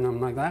 and you can turn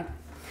them like that.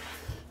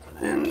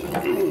 And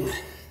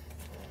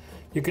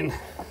you can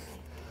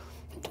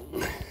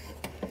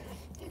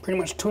pretty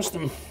much twist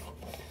them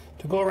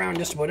to go around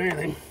just about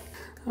anything.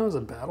 That was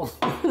a battle.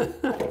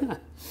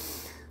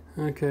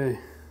 Okay.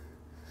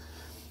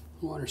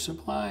 Water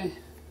supply.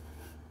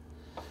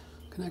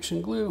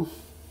 Connection glue.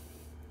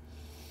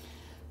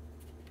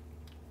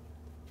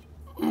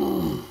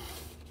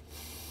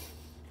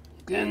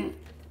 again,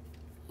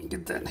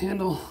 get that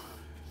handle.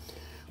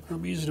 It'll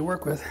be easy to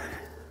work with.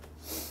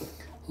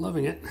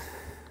 Loving it.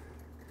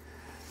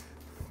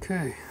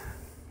 Okay.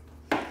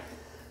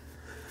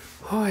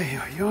 Oi,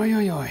 oi, oi,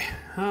 oi, oi.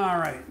 All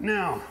right,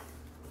 now,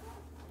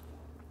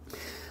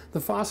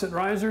 the faucet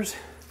risers,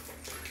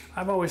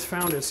 I've always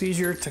found it's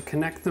easier to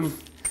connect them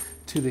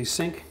to the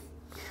sink,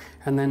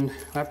 and then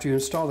after you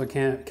install the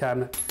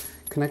cabinet,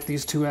 connect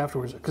these two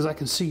afterwards, because I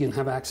can see and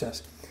have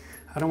access.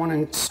 I don't want to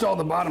install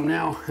the bottom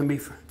now and be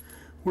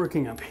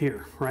working up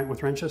here, right,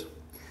 with wrenches.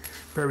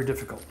 Very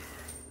difficult.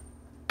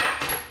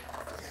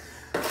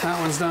 That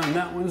one's done,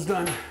 that one's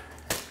done.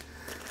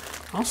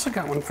 Also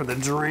got one for the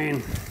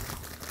drain.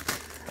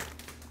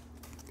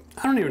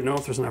 I don't even know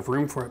if there's enough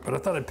room for it, but I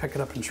thought I'd pick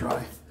it up and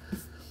try.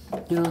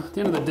 You know, at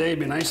the end of the day, it'd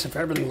be nice if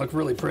everything looked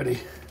really pretty.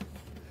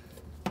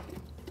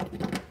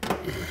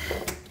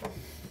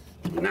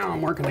 Now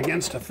I'm working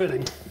against a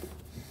fitting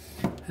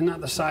and not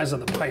the size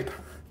of the pipe.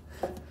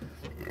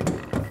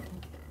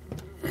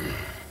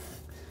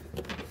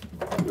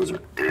 Is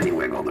there any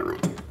wiggle there?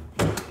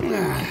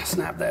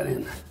 Snap that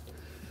in.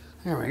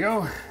 There we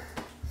go.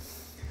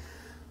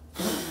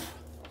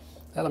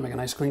 That'll make a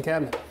nice clean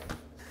cabinet.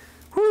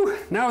 Whew,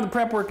 now the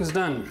prep work is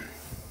done.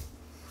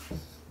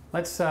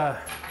 Let's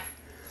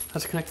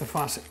connect the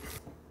faucet.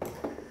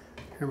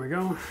 Here we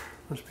go.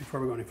 Just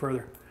before we go any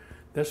further.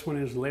 This one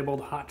is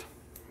labeled hot,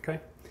 okay?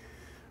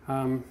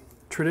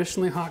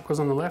 Traditionally hot goes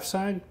on the left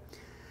side.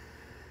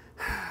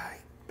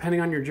 Depending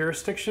on your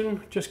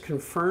jurisdiction, just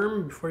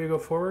confirm before you go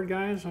forward,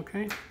 guys,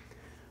 okay?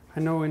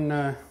 I know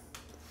in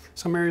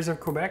some areas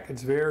of Quebec,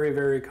 it's very,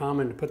 very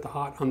common to put the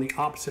hot on the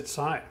opposite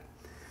side.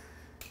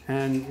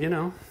 And, you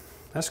know,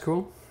 that's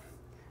cool.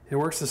 It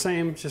works the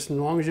same, just as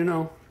long as you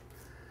know.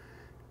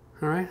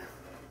 All right?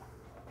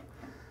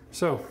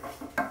 So,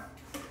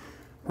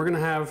 we're gonna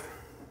have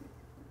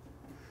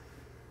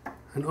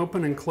an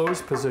open and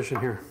closed position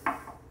here.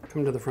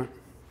 Come to the front,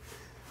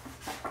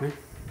 okay?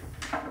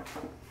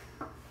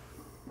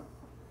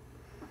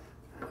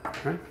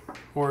 Right?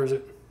 Or is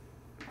it?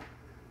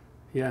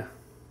 Yeah.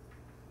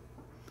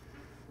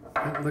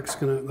 That looks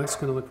gonna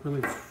look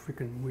really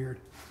freaking weird,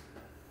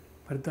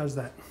 but it does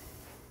that.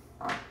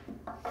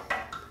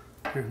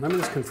 Here, let me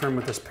just confirm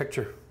with this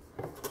picture.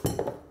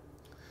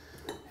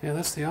 Yeah,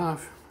 that's the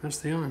off, that's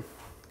the on,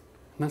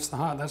 that's the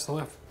hot, that's the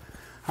left.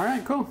 All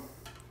right, cool.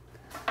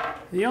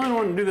 You only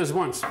want to do this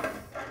once,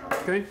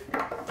 okay?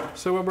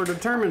 So what we're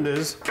determined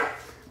is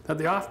that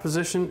the off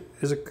position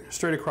is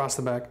straight across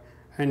the back,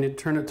 and you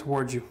turn it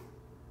towards you,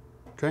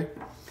 okay?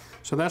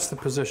 So that's the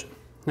position.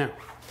 Now,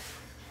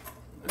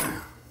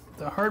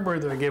 the hardware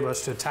that they gave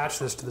us to attach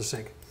this to the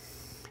sink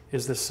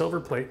is this silver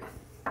plate,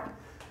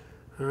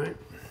 all right?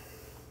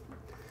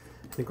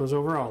 It goes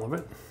over all of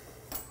it.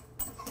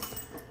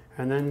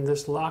 And then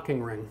this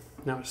locking ring.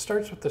 Now it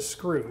starts with the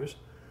screws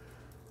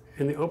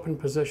in the open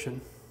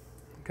position,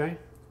 okay?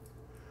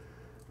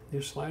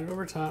 You slide it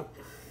over top,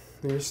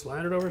 and you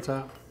slide it over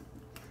top.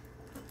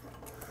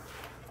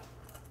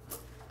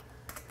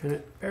 And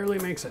it barely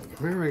makes it.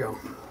 There we go.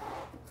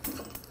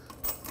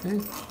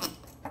 Okay?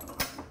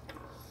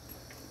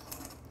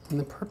 And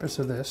the purpose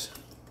of this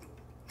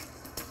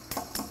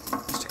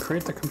is to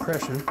create the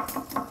compression.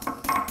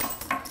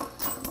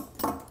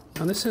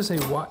 Now this is a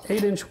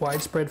 8-inch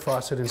widespread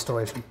faucet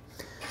installation.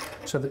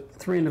 So the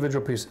 3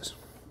 individual pieces.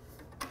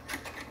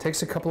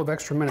 Takes a couple of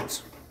extra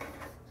minutes.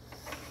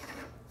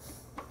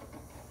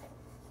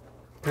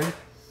 Okay?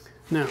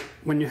 Now,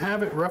 when you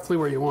have it roughly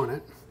where you want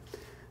it,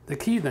 the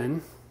key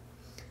then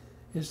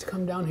is to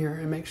come down here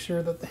and make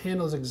sure that the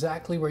handle is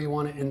exactly where you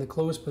want it in the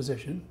closed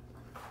position.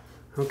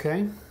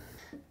 Okay?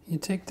 You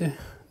take the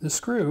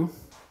screw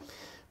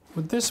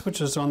with this,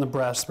 which is on the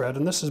brass thread,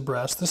 and this is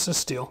brass, this is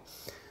steel.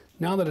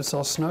 Now that it's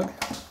all snug,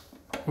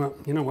 well,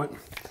 you know what?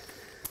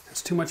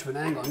 That's too much of an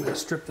angle. I'm going to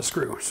strip the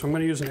screw. So I'm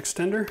going to use an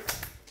extender,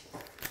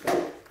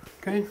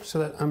 okay, so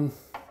that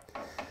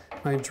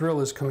my drill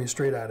is coming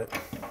straight at it.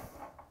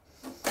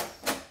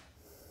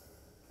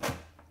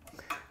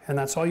 And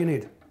that's all you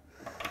need.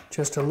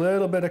 Just a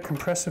little bit of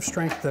compressive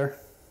strength there.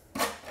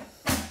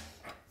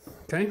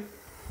 Okay?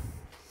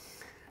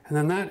 And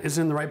then that is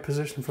in the right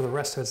position for the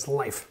rest of its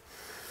life.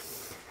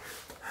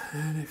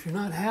 And if you're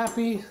not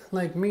happy,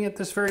 like me at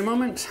this very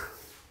moment,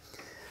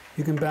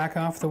 you can back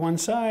off the one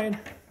side,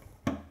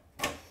 give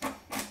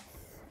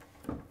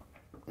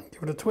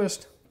it a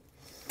twist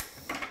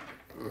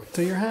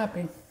till you're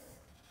happy,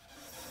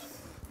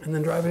 and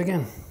then drive it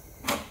again.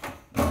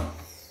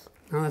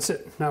 Now that's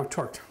it. Now I've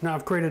torqued. Now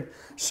I've created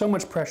so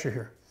much pressure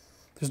here.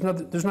 There's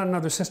not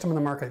another system in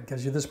the market that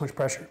gives you this much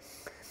pressure.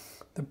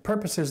 The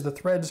purpose is the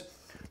threads,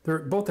 they're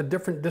both a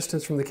different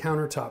distance from the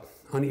countertop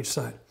on each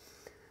side.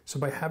 So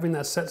by having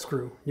that set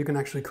screw, you can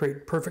actually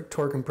create perfect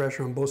torque and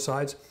pressure on both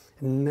sides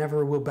and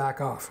never will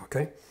back off,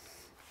 okay?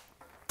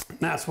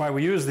 That's why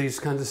we use these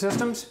kinds of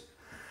systems.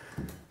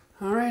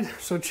 All right,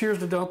 so cheers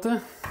to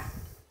Delta.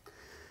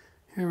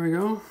 Here we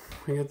go.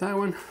 We get that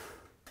one.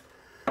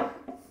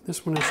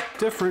 This one is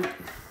different.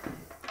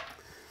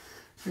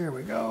 Here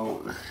we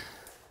go.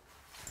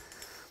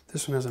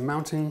 This one has a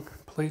mounting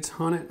plates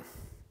on it.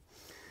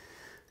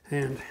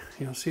 And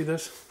you'll see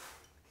this.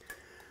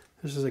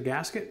 This is a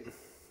gasket,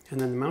 and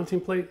then the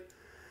mounting plate.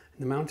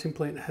 And the mounting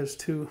plate has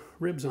two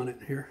ribs on it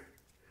here,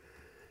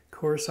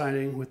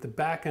 coinciding with the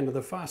back end of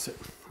the faucet,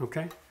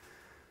 okay?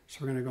 So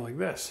we're gonna go like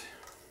this.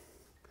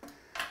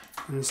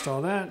 And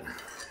install that,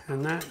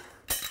 and that.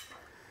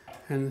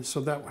 And so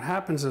that what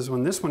happens is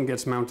when this one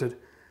gets mounted,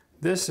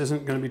 this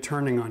isn't gonna be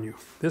turning on you.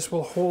 This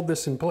will hold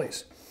this in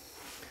place,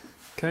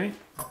 okay?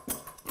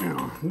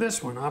 Now,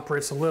 this one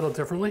operates a little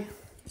differently.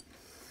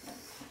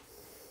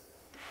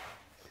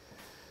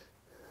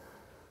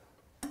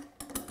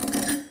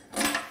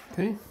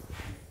 Okay,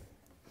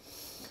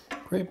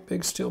 great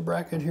big steel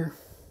bracket here.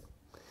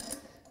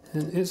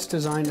 And it's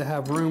designed to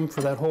have room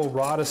for that whole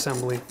rod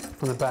assembly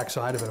from the back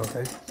side of it,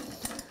 okay?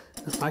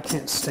 Now, I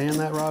can't stand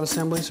that rod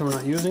assembly, so we're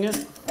not using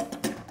it.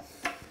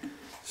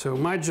 So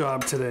my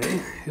job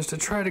today is to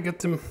try to get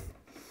them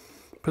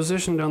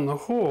positioned on the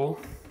hole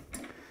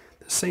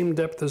the same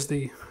depth as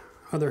the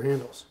other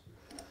handles.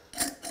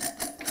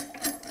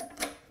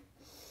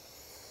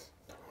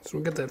 So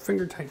we'll get that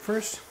finger tight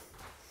first,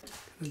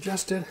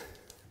 adjust it.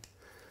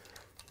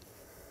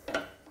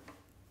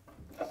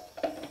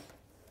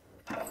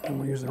 And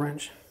we'll use the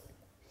wrench.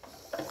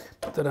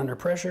 Put that under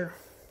pressure.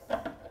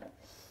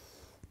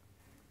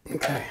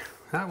 Okay,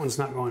 that one's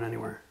not going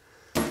anywhere.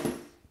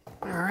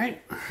 All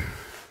right.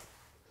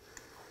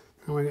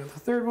 Now we got the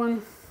third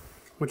one,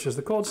 which is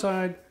the cold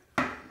side.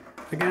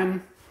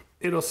 Again,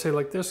 it'll say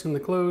like this in the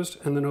closed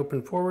and then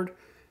open forward.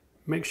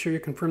 Make sure you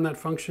confirm that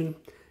function.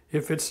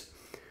 If it's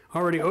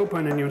already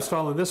open and you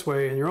install it this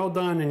way and you're all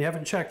done and you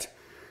haven't checked,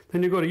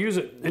 then you go to use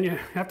it and you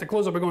have to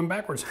close it by going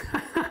backwards.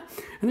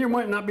 And there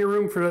might not be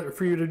room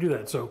for you to do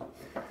that. So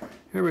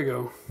here we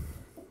go.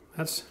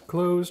 That's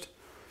closed.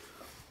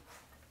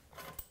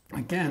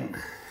 Again,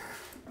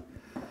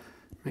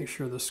 make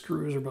sure the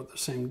screws are about the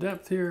same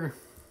depth here.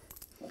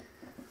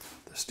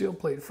 The steel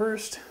plate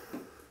first,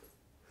 and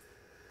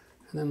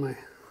then my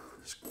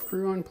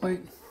screw-on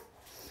plate.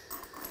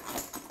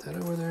 Put that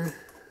over there.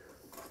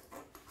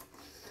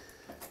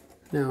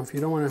 Now, if you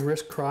don't want to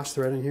risk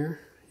cross-threading here,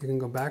 you can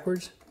go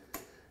backwards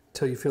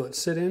until you feel it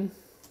sit in.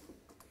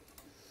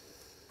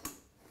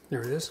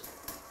 There it is.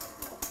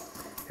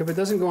 If it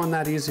doesn't go on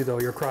that easy though,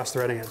 you're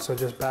cross-threading it, so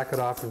just back it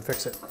off and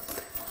fix it.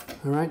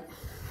 All right,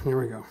 here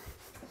we go.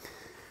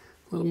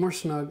 A little more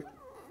snug,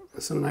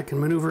 so then I can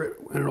maneuver it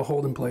and it'll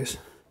hold in place.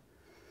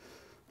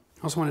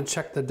 I also want to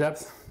check the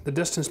depth, the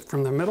distance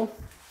from the middle.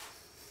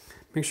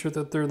 Make sure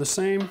that they're the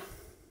same.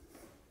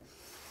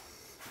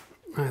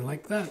 I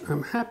like that.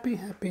 I'm happy,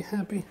 happy,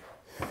 happy.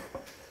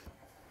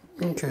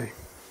 Okay.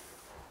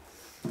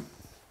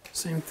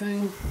 Same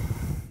thing.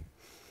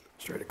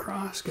 Straight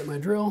across, get my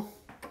drill.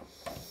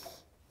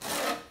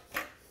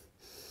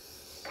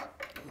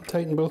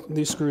 Tighten both of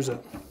these screws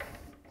up.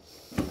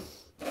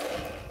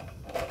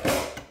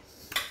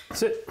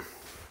 That's it.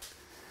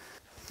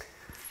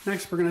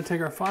 Next, we're going to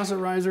take our faucet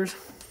risers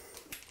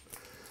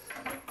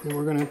and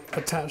we're going to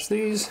attach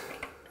these.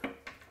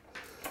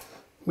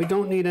 We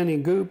don't need any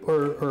goop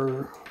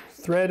or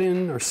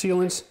thread-in or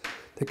sealants.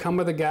 They come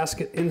with a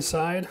gasket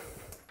inside.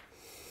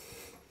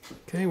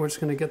 Okay, we're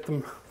just going to get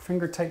them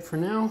finger tight for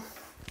now.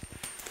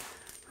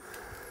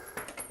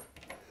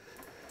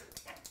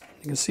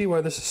 You can see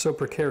why this is so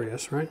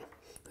precarious, right?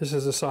 This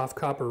is a soft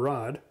copper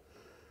rod.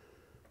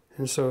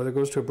 And so it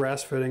goes to a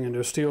brass fitting into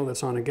a steel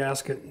that's on a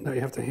gasket that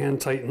you have to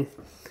hand tighten.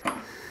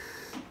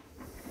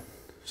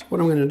 So what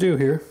I'm going to do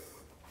here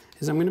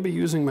is I'm going to be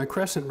using my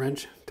crescent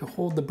wrench to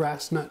hold the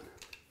brass nut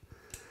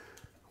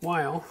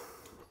while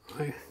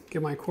I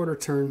give my quarter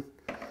turn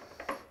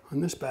on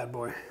this bad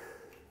boy.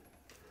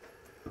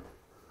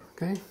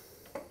 Okay?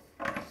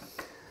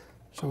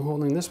 So I'm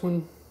holding this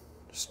one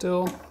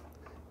still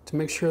to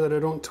make sure that I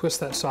don't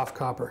twist that soft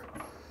copper.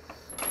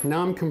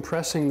 Now I'm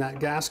compressing that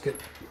gasket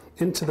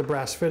into the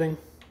brass fitting.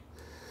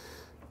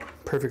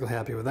 Perfectly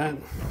happy with that.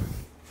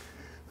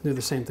 Do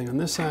the same thing on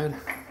this side.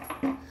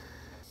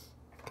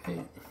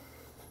 Okay.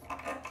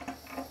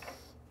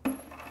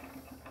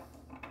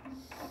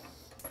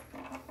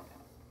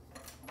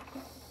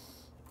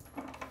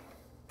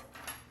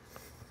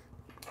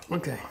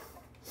 Okay.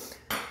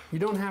 You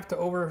don't have to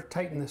over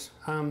tighten this.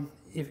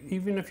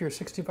 Even if you're a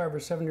 65 or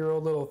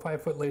 70-year-old little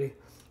 5-foot lady,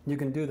 you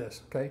can do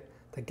this, okay?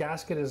 The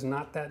gasket is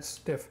not that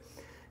stiff.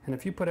 And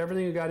if you put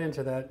everything you got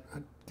into that,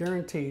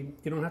 guaranteed,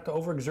 you don't have to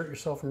overexert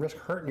yourself and risk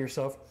hurting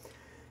yourself.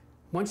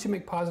 Once you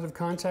make positive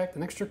contact,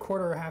 an extra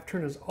quarter or half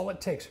turn is all it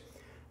takes.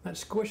 That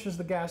squishes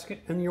the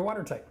gasket and you're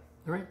watertight,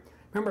 all right?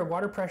 Remember,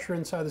 water pressure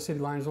inside the city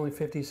line is only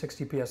 50,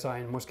 60 PSI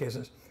in most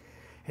cases.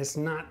 It's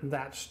not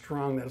that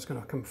strong that it's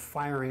gonna come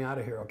firing out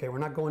of here, okay? We're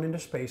not going into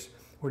space,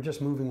 we're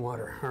just moving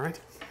water, all right?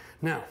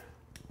 Now,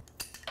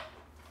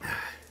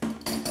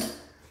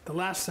 the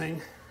last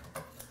thing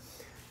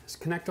is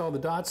connect all the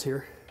dots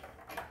here,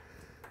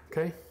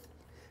 okay?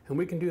 And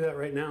we can do that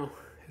right now.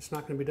 It's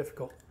not going to be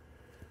difficult.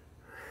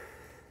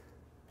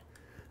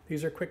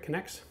 These are quick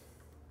connects.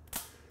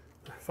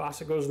 The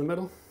faucet goes in the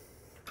middle.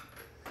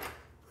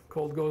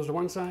 Cold goes to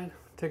one side.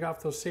 Take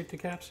off those safety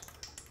caps.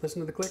 Listen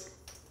to the click.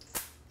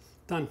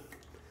 Done.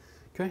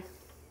 Okay.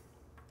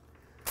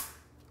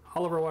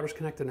 All of our water's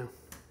connected now.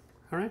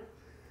 All right.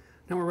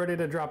 Now we're ready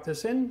to drop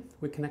this in.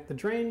 We connect the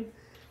drain.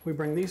 We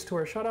bring these to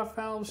our shutoff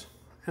valves,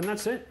 and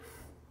that's it.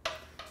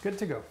 Good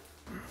to go.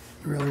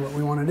 Really what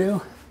we want to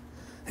do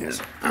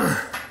is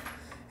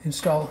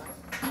install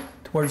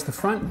towards the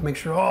front. Make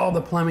sure all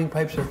the plumbing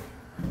pipes are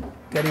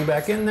getting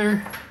back in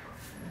there.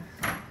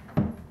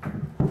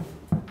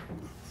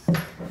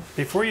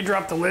 Before you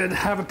drop the lid,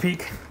 have a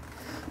peek.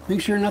 Make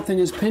sure nothing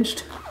is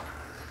pinched.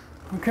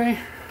 Okay.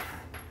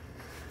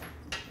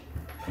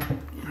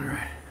 All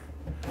right.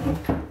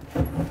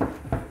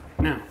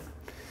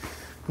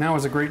 Now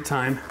is a great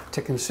time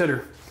to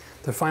consider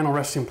the final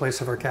resting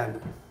place of our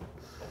cabinet.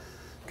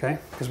 Okay,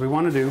 because we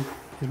want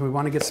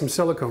to get some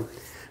silicone.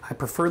 I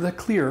prefer the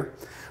clear.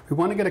 We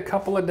want to get a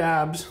couple of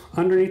dabs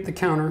underneath the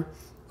counter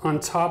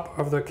on top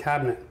of the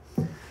cabinet.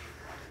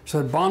 So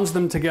it bonds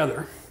them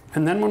together.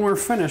 And then when we're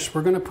finished,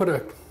 we're going to put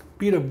a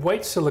bead of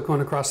white silicone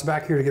across the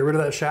back here to get rid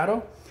of that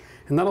shadow.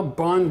 And that'll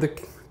bond the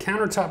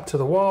countertop to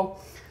the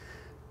wall,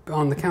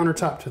 on the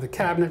countertop to the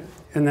cabinet,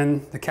 and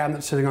then the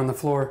cabinet sitting on the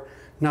floor.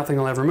 Nothing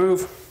will ever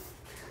move.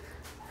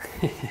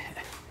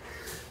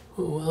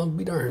 Well, I'll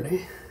be darned, eh?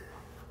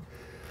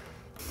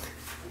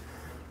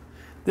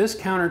 This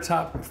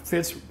countertop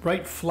fits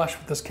right flush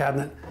with this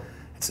cabinet.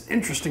 It's an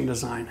interesting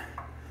design,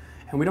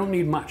 and we don't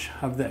need much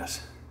of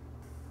this.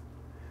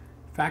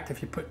 In fact,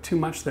 if you put too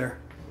much there,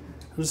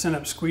 it'll just end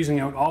up squeezing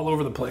out all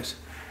over the place.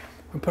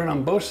 We put it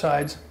on both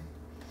sides,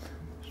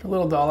 just a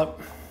little dollop.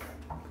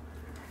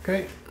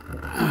 Okay.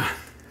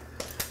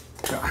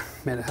 God,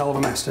 made a hell of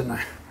a mess, didn't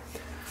I?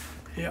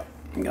 Yep,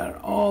 got it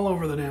all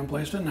over the damn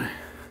place, didn't I?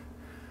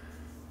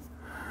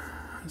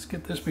 Let's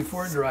get this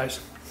before it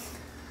dries.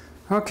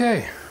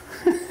 Okay.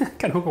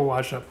 Can hook a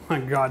wash up. My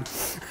God.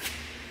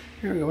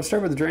 Here we go. We'll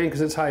start with the drain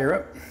because it's higher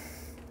up.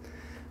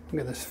 We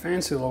got this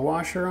fancy little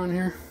washer on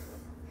here.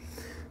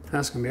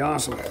 That's gonna be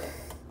awesome.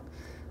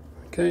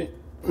 Okay.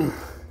 Okay.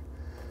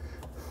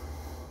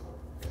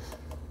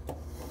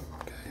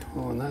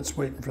 Oh, and that's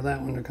waiting for that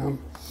one to come.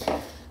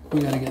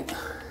 We gotta get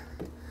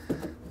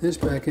this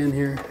back in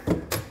here.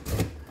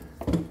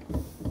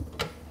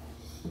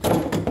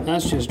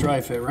 That's just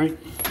dry fit, right?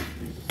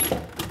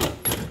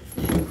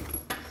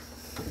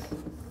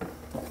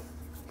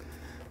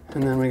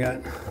 And then we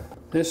got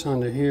this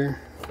onto here.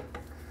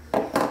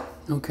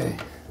 Okay.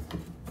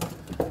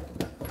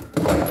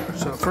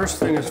 So first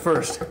thing is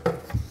first.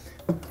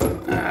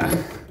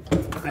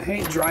 I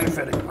hate dry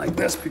fitting like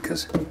this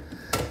because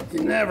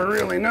you never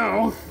really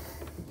know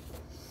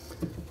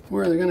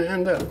where they're gonna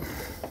end up.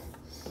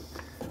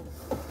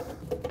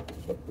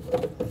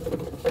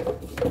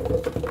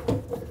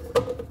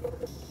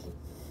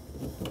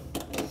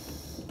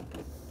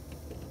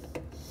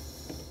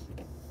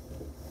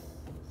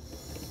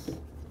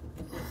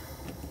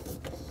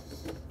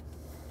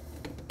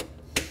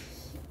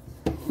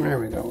 There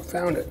we go,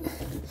 found it.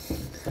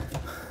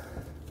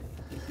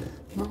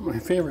 Not my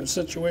favorite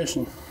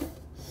situation.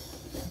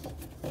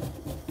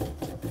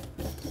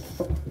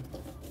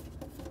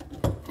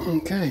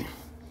 Okay,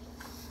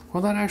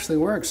 well that actually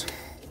works.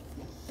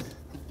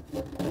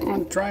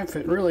 I'll dry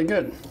fit really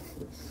good.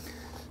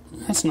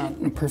 That's not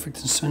a perfect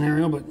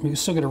scenario, but we can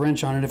still get a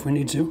wrench on it if we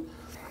need to.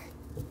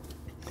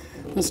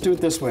 Let's do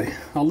it this way.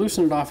 I'll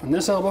loosen it off on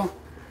this elbow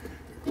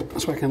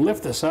so I can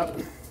lift this up.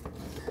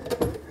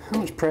 How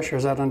much pressure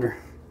is that under?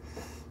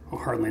 Oh,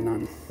 hardly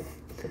none.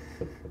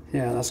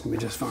 Yeah, that's gonna be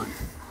just fine.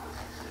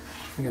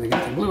 I'm gonna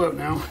get the glue out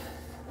now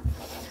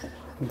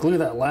and glue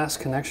that last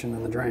connection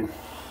in the drain.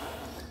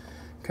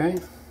 Okay,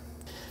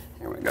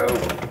 here we go.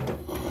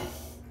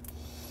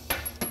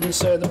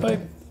 Inside the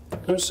pipe,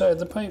 outside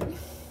the pipe.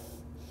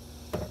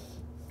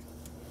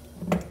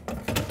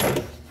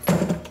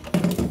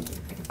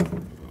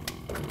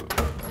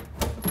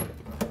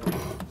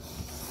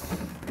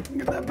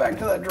 Get that back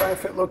to that dry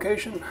fit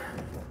location.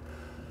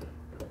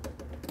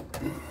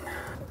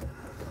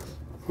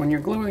 When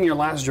you're gluing your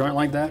last joint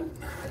like that,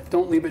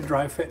 don't leave it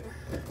dry fit.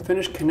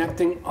 Finish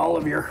connecting all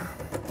of your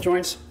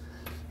joints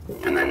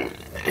and then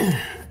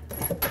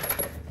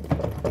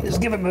just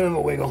give it a bit of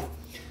a wiggle.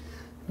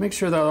 Make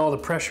sure that all the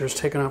pressure is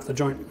taken off the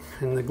joint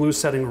and the glue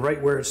setting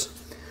right where it's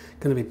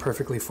going to be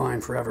perfectly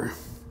fine forever.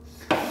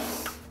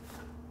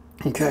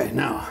 Okay,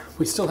 now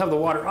we still have the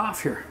water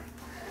off here.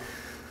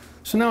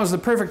 So now is the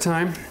perfect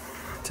time.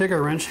 Take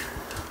our wrench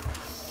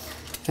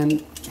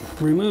and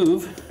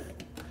remove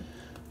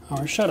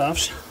our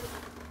shutoffs.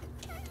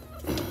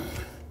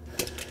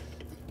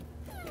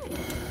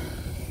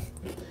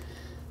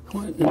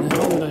 What in the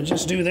hell did I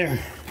just do there?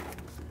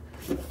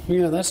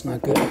 Yeah, that's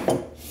not good.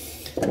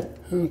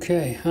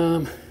 Okay,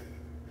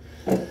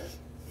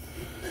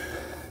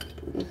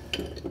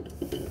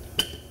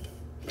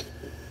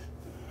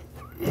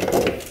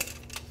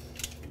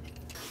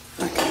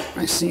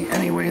 I see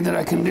any way that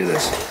I can do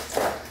this.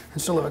 I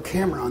still have a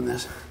camera on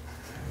this.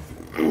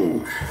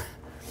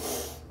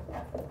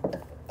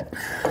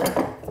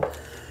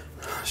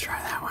 Let's try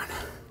that one.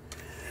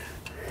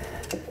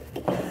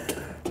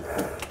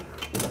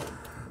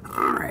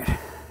 All right.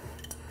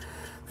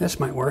 This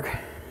might work.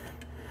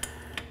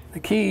 The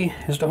key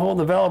is to hold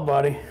the valve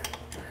body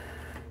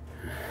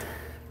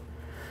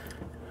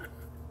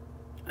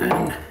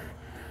and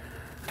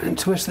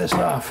twist this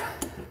off.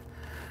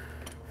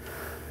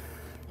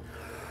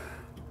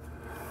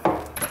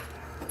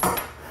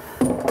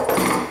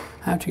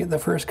 After you get the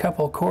first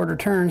couple quarter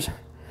turns, you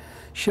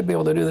should be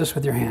able to do this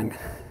with your hand.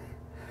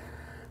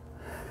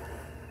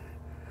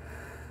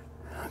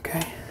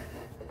 Okay.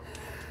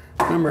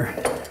 Remember,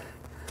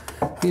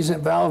 these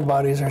valve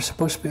bodies are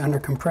supposed to be under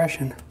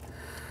compression.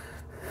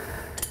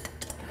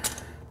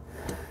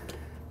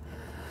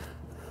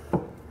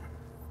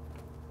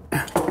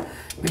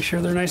 Make sure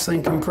they're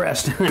nicely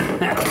compressed.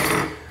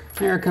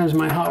 Here comes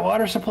my hot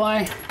water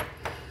supply.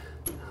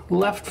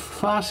 Left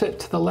faucet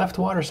to the left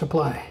water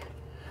supply.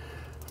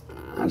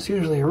 That's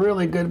usually a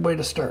really good way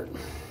to start.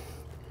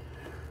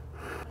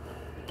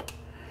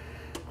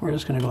 We're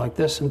just going to go like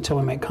this until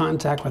we make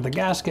contact with the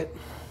gasket.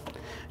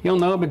 You'll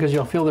know because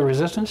you'll feel the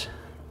resistance.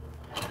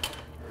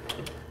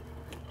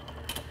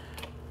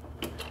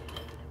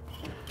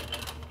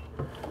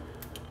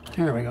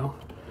 There we go.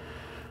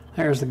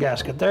 There's the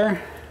gasket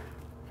there.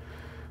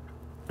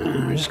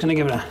 I'm just going to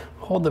give it a,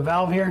 hold the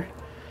valve here,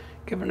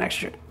 give it an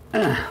extra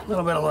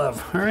little bit of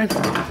love. All right.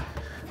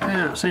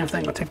 Yeah, same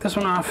thing. We'll take this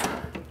one off.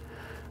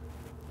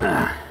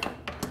 There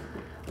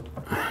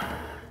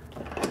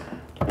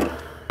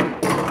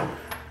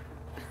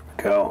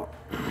we go.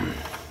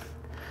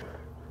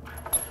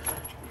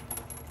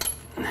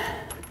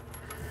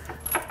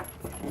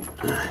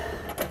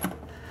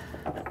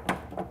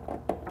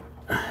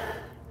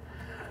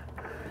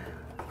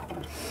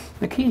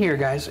 The key here,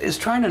 guys, is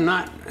trying to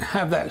not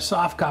have that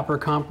soft copper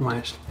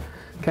compromised,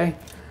 okay?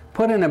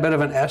 Put in a bit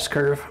of an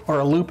S-curve or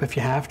a loop if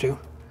you have to,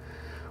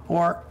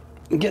 or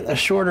get a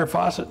shorter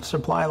faucet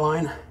supply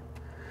line.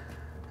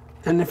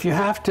 And if you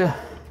have to,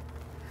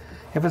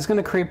 if it's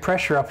gonna create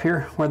pressure up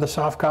here where the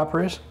soft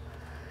copper is,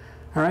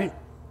 all right,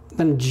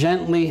 then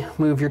gently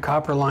move your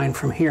copper line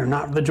from here,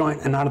 not the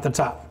joint and not at the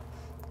top,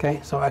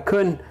 okay? So I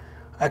can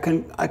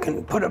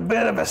put a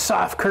bit of a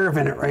soft curve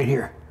in it right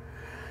here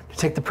to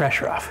take the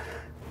pressure off.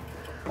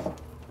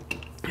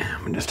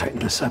 I'm gonna just tighten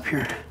this up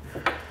here.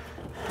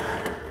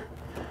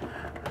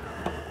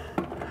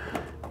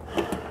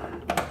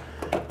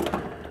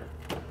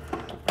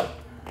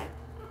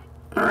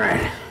 All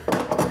right,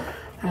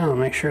 I'll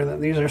make sure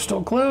that these are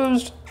still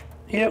closed.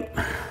 Yep.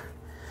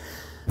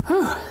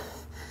 Whew.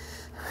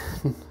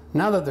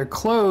 Now that they're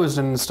closed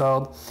and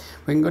installed,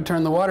 we can go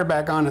turn the water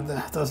back on at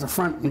the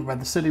front by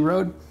the city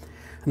road.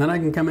 And then I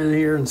can come in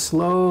here and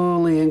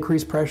slowly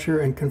increase pressure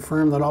and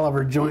confirm that all of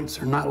our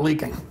joints are not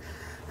leaking.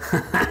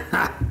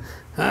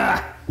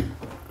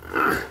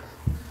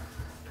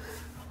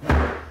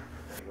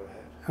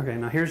 Okay,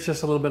 now here's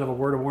just a little bit of a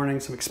word of warning,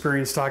 some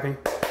experience talking.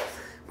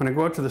 When I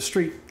go out to the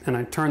street and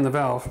I turn the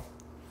valve,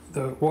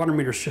 the water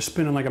meter's just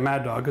spinning like a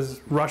mad dog because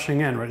it's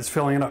rushing in, right? It's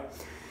filling it up.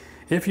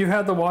 If you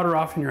had the water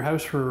off in your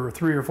house for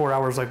 3 or 4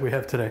 hours like we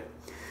have today,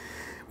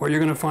 what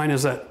you're gonna find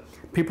is that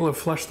people have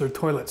flushed their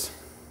toilets,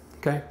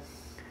 okay?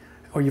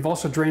 Or you've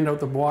also drained out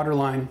the water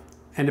line.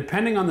 And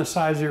depending on the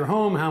size of your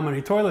home, how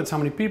many toilets, how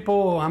many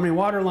people, how many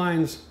water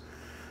lines,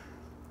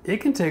 it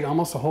can take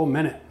almost a whole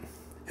minute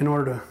in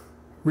order to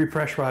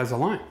repressurize the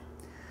line.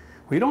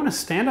 Well, you don't want to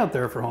stand out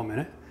there for a whole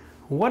minute.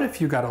 What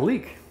if you got a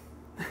leak?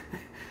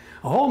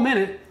 A whole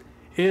minute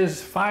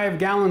is 5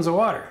 gallons of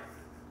water.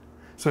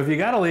 So if you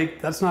got a leak,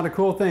 that's not a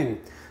cool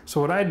thing.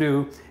 So what I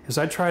do is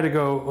I try to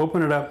go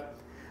open it up,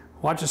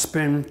 watch it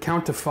spin,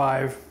 count to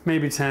 5,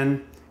 maybe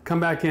 10, come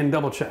back in,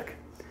 double check.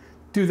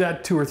 Do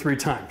that 2 or 3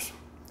 times.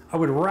 I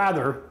would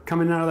rather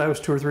come in and out of the house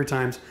 2 or 3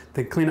 times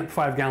than clean up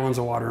 5 gallons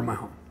of water in my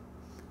home.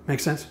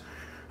 Make sense?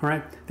 All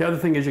right. The other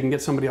thing is you can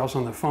get somebody else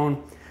on the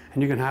phone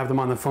and you can have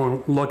them on the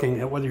phone looking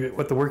at what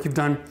the work you've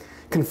done,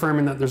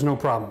 confirming that there's no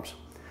problems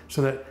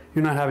so that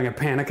you're not having a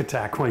panic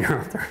attack while you're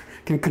out there.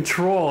 Can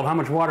control how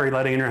much water you're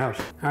letting in your house.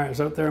 All right, I was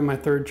out there on my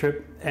 3rd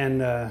trip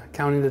and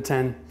counting to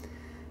 10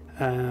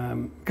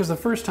 because the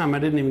first time I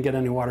didn't even get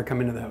any water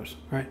come into the house,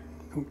 right?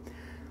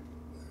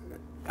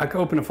 I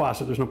could open a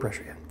faucet, there's no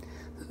pressure yet.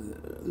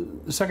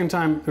 The second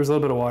time, there was a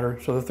little bit of water.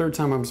 So the third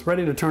time, I was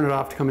ready to turn it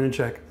off to come in and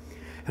check.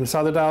 And I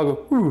saw the dial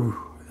go, whoo,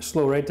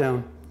 slow right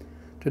down.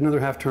 Did another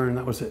half turn, and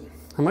that was it.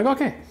 I'm like,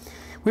 okay,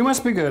 we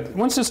must be good.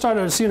 Once it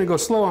started seeing it go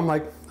slow, I'm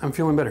like, I'm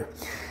feeling better.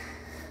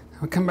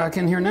 I'll come back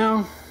in here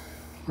now.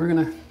 We're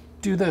gonna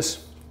do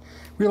this.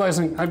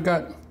 Realizing I've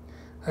got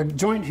a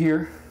joint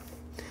here,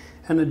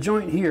 and a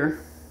joint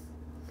here,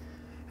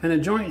 and a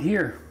joint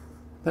here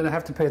that I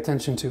have to pay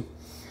attention to.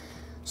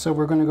 So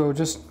we're gonna go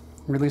just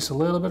release a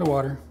little bit of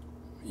water.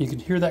 You can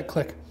hear that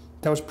click.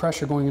 That was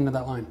pressure going into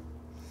that line.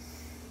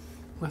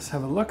 Let's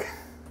have a look.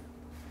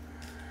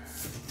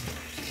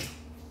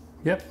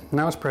 Yep,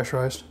 now it's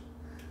pressurized.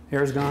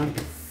 Air's gone,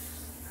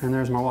 and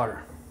there's my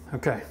water.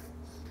 Okay,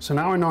 so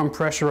now I know I'm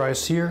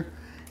pressurized here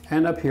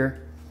and up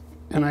here,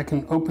 and I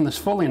can open this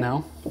fully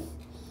now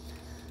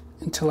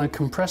until I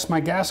compress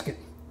my gasket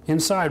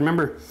inside.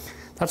 Remember,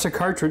 that's a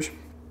cartridge.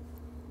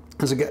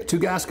 There's 2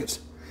 gaskets.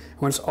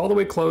 When it's all the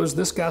way closed,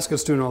 this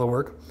gasket's doing all the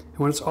work. And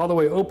when it's all the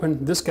way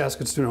open, this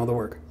gasket's doing all the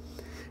work.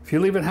 If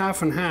you leave it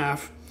half and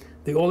half,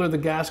 the older the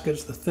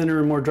gaskets, the thinner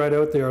and more dried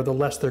out they are, the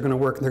less they're going to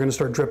work, and they're going to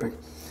start dripping.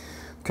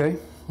 Okay,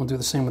 we'll do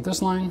the same with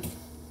this line.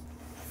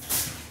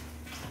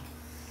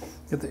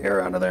 Get the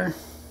air out of there.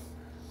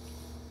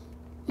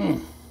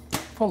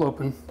 Full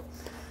open.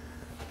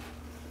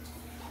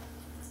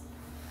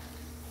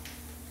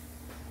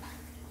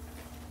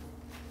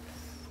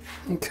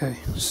 Okay,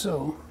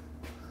 so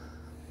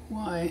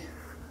why?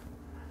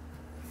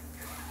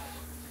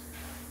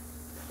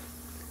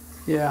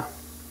 Yeah,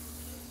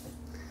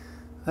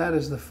 that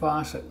is the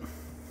faucet.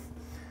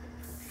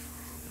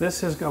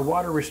 This is a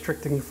water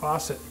restricting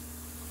faucet.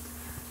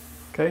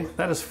 Okay,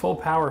 that is full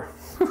power.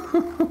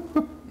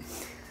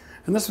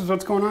 And this is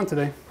what's going on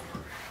today.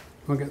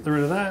 We'll get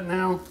rid of that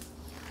now.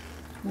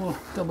 We'll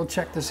double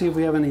check to see if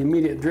we have any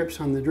immediate drips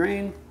on the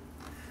drain.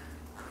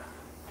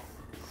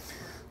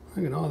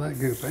 Look at all that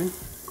goop, eh?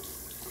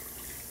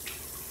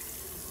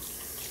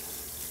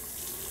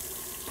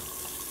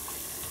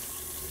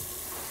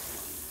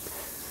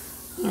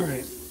 All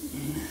right.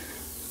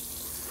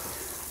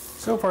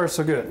 So far,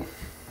 so good.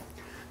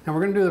 Now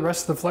we're going to do the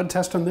rest of the flood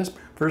test on this.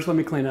 First, let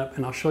me clean up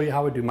and I'll show you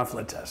how I do my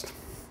flood test.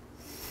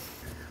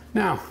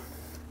 Now,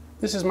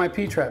 this is my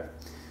P-trap.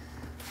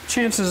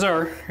 Chances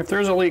are, if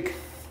there's a leak,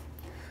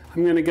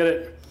 I'm going to get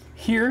it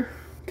here,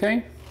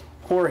 okay,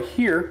 or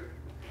here,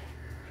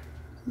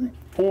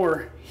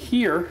 or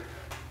here,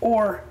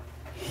 or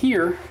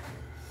here,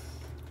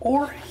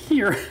 or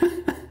here,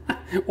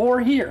 or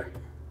here,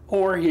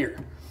 or here.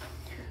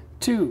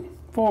 2,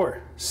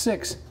 4,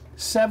 6,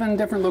 7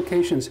 different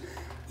locations,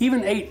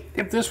 even 8.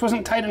 If this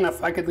wasn't tight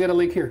enough, I could get a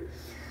leak here.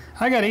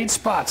 I got 8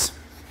 spots,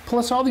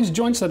 plus all these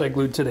joints that I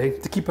glued today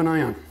to keep an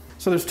eye on.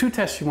 So there's 2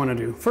 tests you want to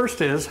do.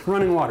 First is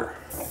running water,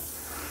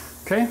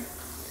 okay?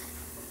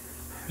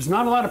 There's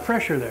not a lot of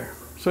pressure there.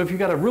 So if you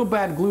got a real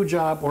bad glue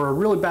job or a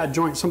really bad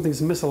joint,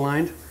 something's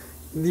misaligned,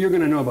 you're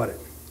going to know about it.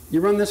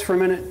 You run this for a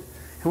minute,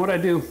 and what I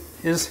do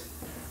is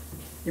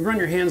you run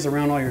your hands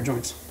around all your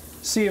joints.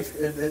 See if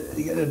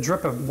you get a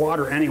drip of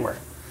water anywhere,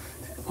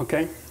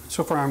 okay?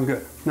 So far I'm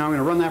good. Now I'm going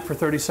to run that for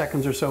 30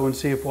 seconds or so and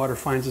see if water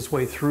finds its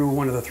way through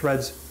one of the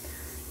threads.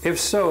 If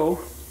so,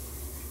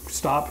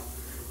 stop,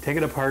 take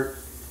it apart,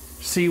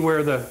 see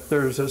where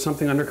there's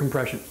something under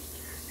compression.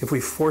 If we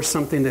force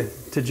something to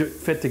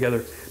fit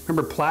together.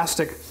 Remember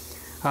plastic,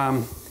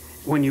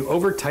 when you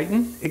over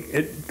tighten,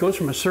 it goes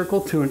from a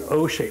circle to an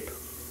O shape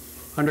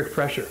under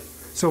pressure.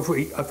 So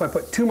if I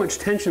put too much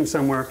tension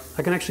somewhere,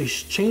 I can actually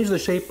change the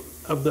shape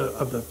of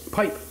the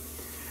pipe,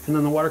 and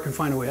then the water can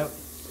find a way out.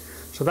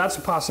 So that's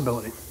a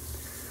possibility.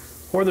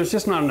 Or there's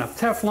just not enough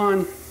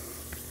Teflon,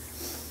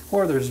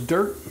 or there's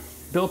dirt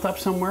built up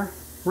somewhere,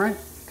 right?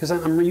 Because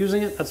I'm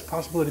reusing it, that's a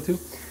possibility too.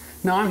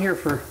 Now I'm here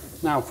for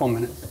now a full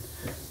minute.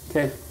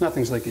 Okay,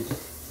 nothing's leaking.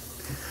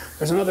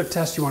 There's another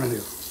test you want to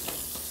do.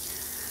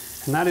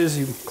 And that is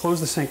you close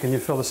the sink and you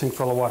fill the sink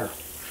full of water.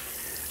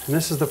 And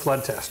this is the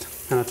flood test.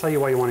 And I'll tell you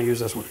why you want to use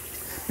this one.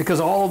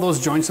 Because all of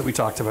those joints that we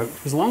talked about,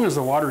 as long as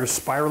the water is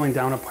spiraling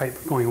down a pipe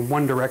going in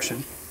one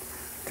direction,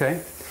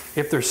 okay,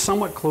 if they're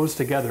somewhat close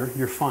together,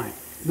 you're fine.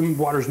 The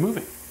water's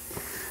moving.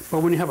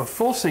 But when you have a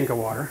full sink of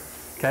water,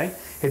 okay,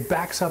 it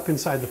backs up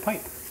inside the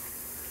pipe.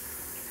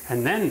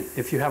 And then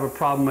if you have a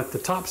problem at the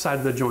top side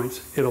of the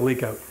joints, it'll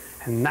leak out.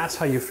 And that's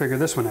how you figure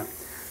this one out.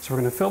 So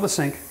we're going to fill the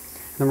sink,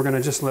 and then we're going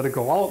to just let it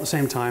go all at the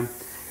same time.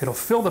 It'll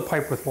fill the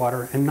pipe with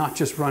water and not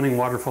just running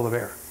water full of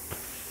air.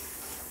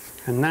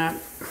 And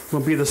that will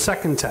be the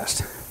second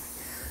test.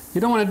 You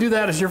don't want to do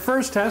that as your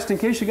first test in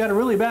case you got a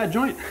really bad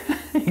joint.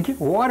 You get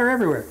water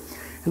everywhere.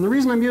 And the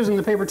reason I'm using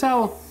the paper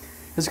towel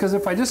is because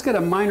if I just get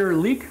a minor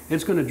leak,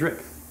 it's going to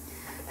drip.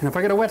 And if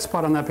I get a wet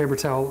spot on that paper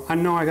towel, I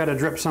know I got a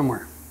drip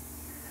somewhere.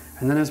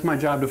 And then it's my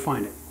job to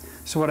find it.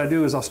 So what I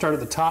do is I'll start at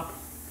the top,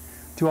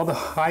 do all the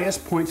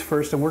highest points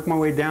first, and work my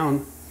way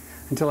down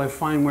until I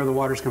find where the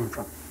water's coming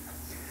from.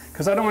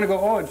 Because I don't want to go,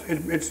 oh,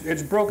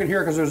 it's broken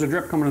here because there's a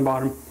drip coming to the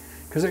bottom.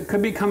 Because it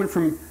could be coming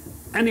from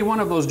any one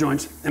of those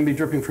joints and be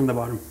dripping from the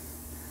bottom.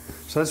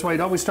 So that's why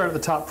you'd always start at the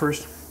top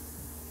first.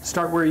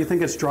 Start where you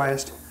think it's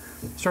driest.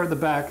 Start at the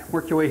back,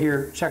 work your way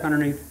here, check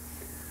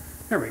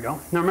underneath. There we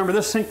go. Now remember,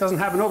 this sink doesn't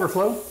have an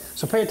overflow,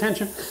 so pay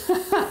attention.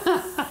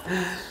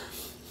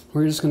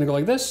 We're just going to go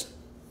like this.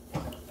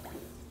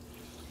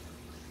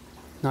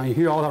 Now you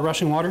hear all that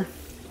rushing water?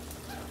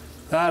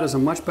 That is a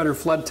much better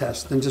flood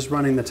test than just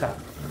running the tap.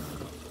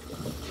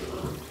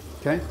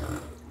 Okay?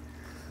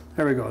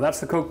 There we go. That's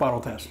the Coke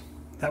bottle test.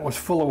 That was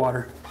full of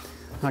water.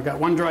 I got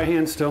one dry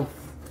hand still.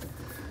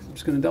 I'm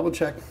just going to double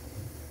check.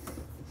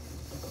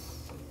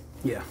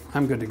 Yeah,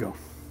 I'm good to go.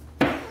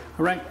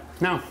 All right,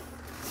 now,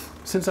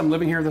 since I'm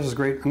living here, this is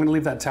great. I'm going to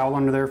leave that towel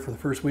under there for the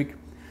first week.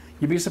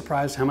 You'd be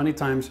surprised how many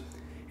times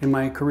in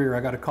my career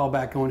I got a call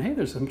back going, hey,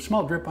 there's a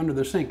small drip under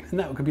the sink. And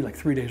that could be like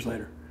 3 days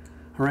later.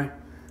 All right?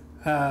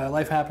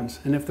 Life happens.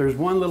 And if there's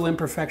one little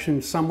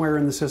imperfection somewhere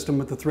in the system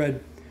with the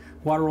thread,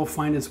 water will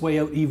find its way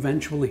out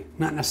eventually,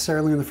 not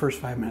necessarily in the first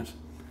 5 minutes.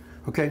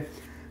 Okay?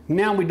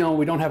 Now we know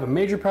we don't have a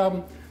major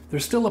problem.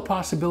 there's still a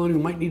possibility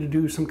we might need to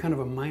do some kind of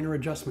a minor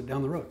adjustment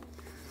down the road.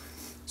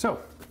 So,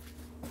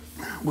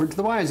 word to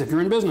the wise, if you're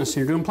in business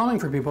and you're doing plumbing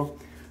for people,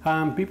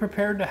 be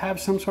prepared to have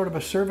some sort of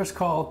a service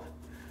call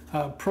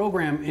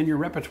program in your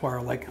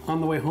repertoire, like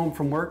on the way home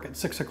from work at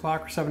 6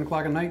 o'clock or 7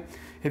 o'clock at night.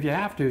 If you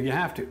have to, you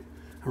have to,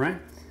 all right?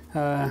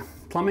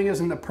 Plumbing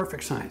isn't a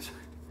perfect science.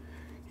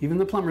 Even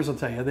the plumbers will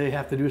tell you they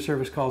have to do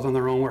service calls on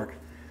their own work.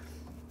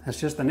 That's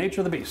just the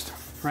nature of the beast,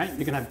 right?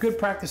 You can have good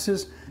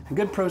practices and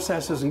good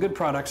processes and good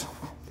products.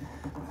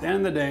 At the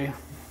end of the day,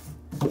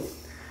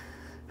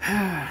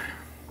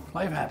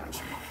 life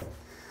happens.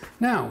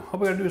 Now, what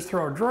we gotta do is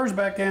throw our drawers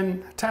back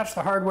in, attach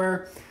the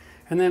hardware,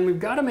 and then we've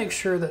gotta make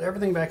sure that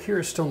everything back here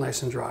is still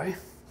nice and dry,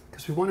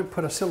 because we wanna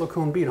put a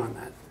silicone bead on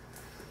that.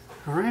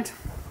 All right?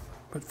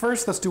 But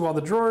first, let's do all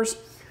the drawers.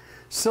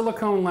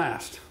 Silicone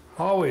last,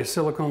 always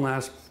silicone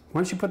last.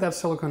 Once you put that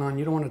silicone on,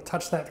 you don't wanna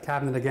touch that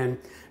cabinet again.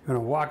 You're gonna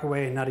walk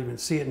away and not even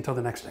see it until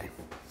the next day.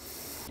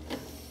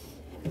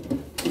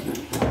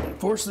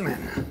 Force them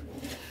in.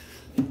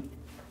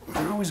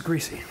 They're always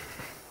greasy.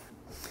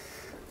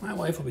 My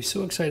wife will be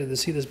so excited to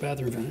see this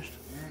bathroom finished.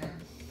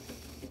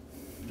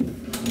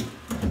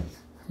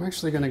 I'm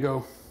actually going to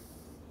go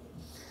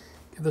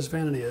give this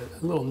vanity a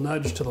little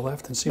nudge to the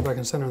left and see if I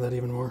can center that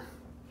even more.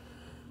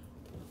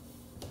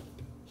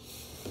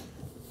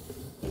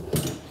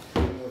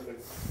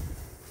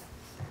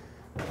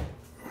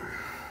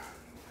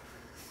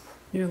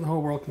 You and the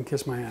whole world can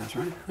kiss my ass,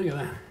 right? Look at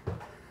that.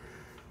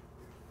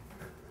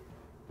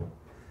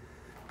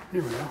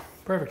 There we go.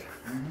 Perfect.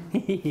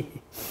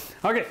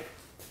 Okay.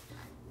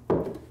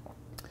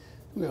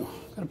 Go.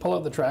 Gotta pull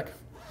out the track.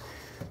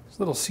 This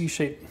little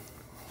C-shaped,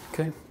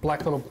 okay,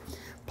 black little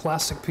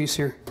plastic piece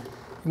here.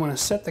 You want to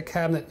set the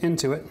cabinet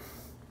into it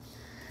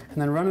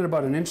and then run it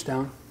about an inch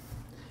down.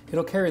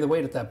 It'll carry the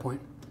weight at that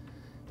point.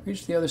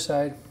 Reach the other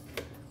side,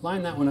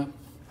 line that one up,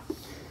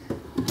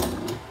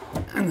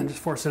 and then just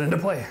force it into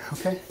play,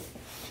 okay?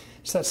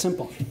 It's that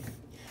simple.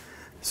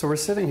 So we're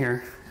sitting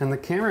here and the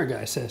camera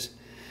guy says,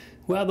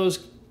 wow,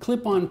 those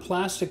clip-on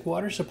plastic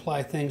water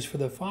supply things for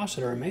the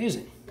faucet are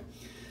amazing.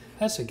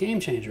 That's a game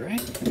changer,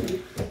 right?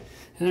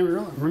 And I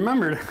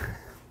remembered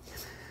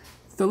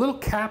the little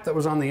cap that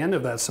was on the end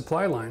of that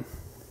supply line.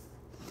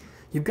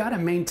 You've got to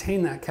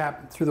maintain that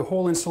cap through the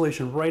whole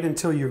installation right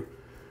until you're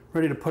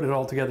ready to put it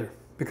all together,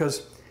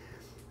 because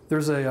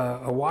there's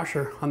a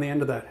washer on the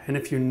end of that. And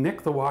if you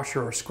nick the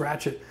washer or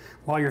scratch it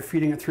while you're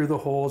feeding it through the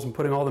holes and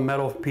putting all the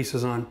metal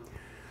pieces on,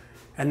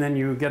 and then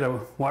you get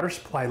a water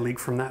supply leak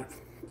from that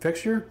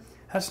fixture,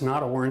 that's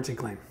not a warranty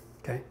claim,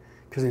 okay?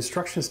 Because the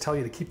instructions tell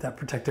you to keep that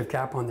protective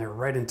cap on there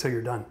right until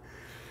you're done.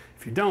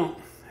 If you don't,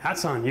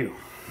 that's on you.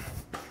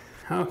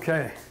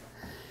 Okay.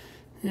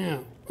 Yeah.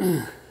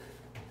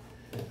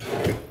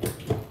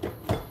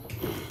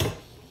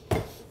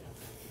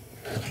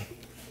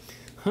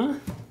 Huh?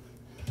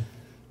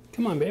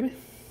 Come on, baby.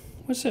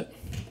 What's up?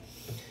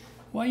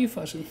 Why are you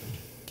fussing?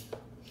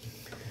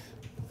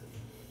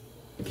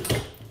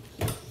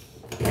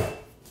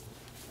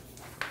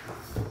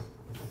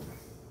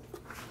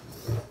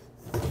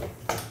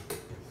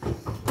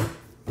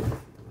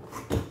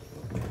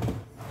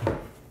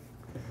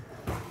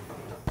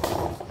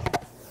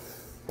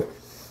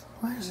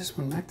 Why is this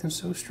one acting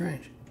so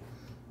strange?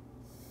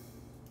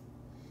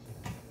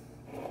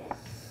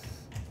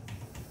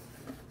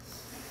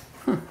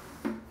 Huh.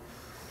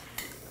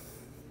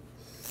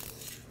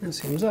 It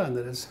seems odd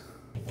that it's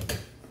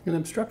an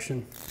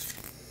obstruction.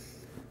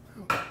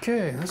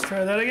 Okay, let's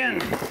try that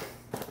again.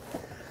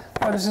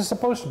 Oh, this is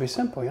supposed to be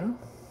simple, you know?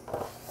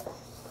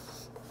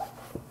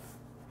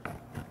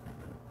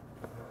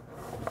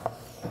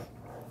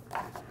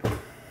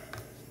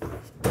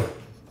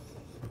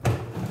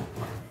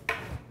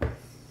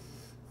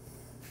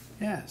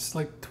 Yeah, it's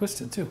like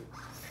twisted too.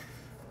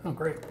 Oh,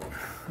 great.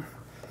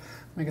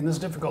 Making this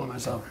difficult on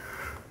myself.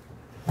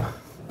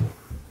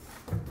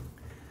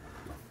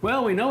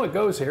 Well, we know it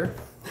goes here.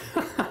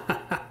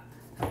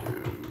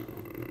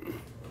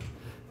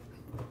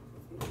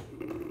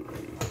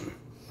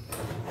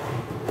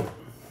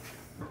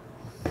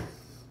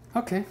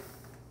 Okay.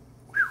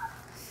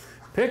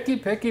 Picky,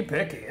 picky,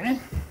 picky, eh?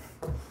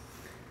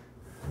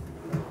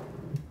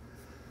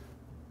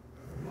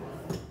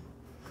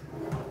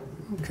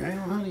 Okay,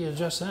 well, how do you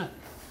adjust that?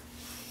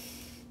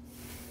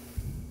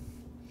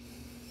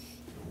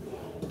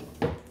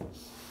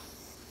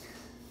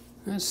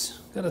 That's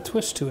got a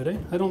twist to it, eh?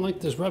 I don't like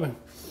this rubbing.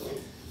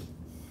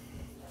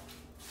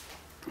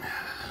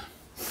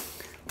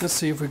 Let's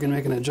see if we can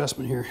make an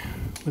adjustment here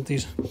with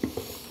these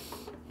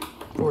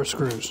 4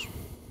 screws.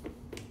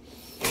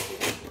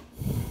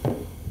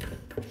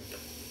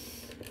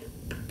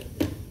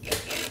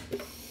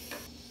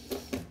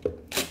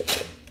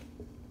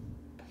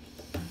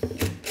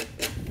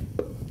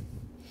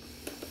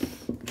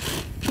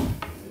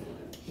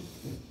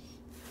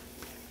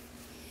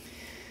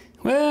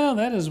 Well,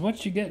 that is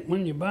what you get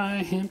when you buy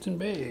Hampton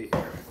Bay,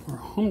 or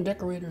Home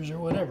Decorators, or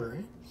whatever.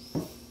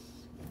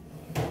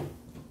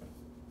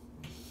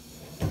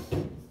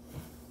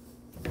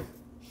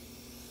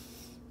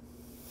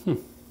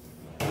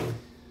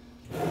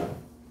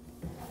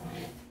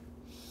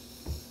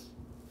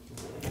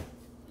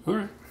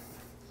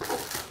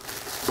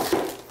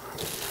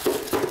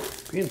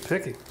 Being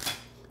picky.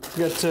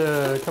 Got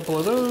a couple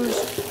of those.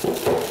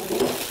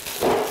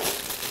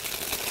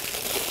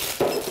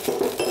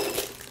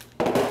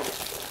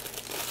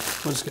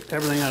 We'll just get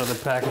everything out of the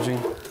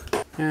packaging.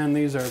 And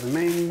these are the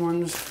main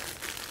ones.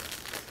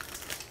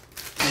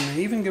 And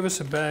they even give us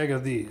a bag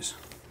of these,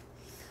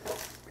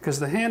 because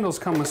the handles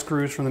come with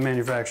screws from the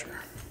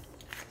manufacturer.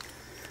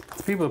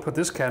 The people that put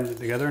this cabinet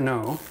together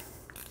know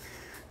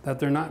that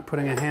they're not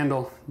putting a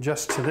handle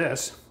just to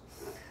this.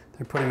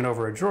 They're putting it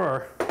over a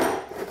drawer.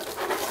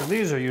 So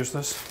these are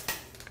useless.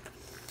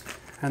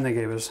 And they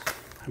gave us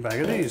a bag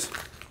of these.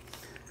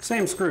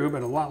 Same screw,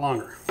 but a lot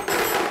longer.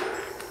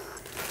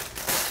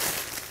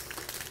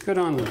 Good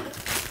on them.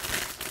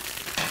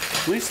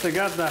 At least they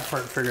got that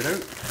part figured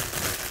out.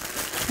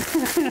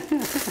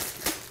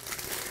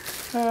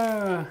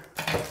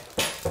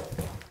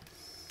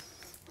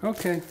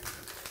 Okay.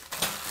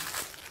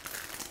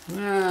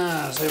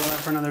 Save that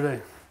for another day.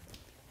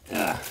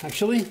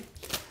 Actually,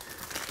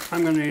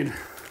 I'm gonna need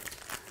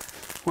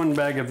one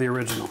bag of the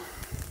original,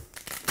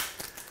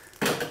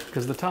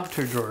 because the top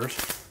two drawers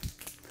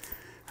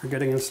are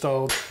getting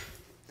installed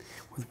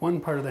with one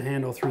part of the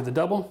handle through the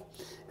double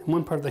and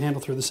one part of the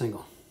handle through the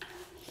single.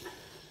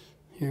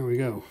 Here we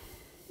go.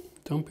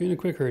 Don't be in a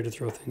quick hurry to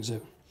throw things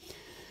out.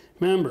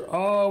 Remember,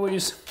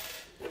 always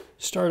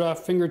start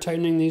off finger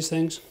tightening these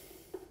things.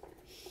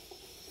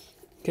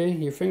 Okay,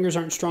 your fingers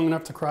aren't strong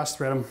enough to cross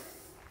thread them.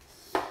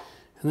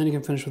 And then you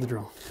can finish with the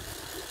drill.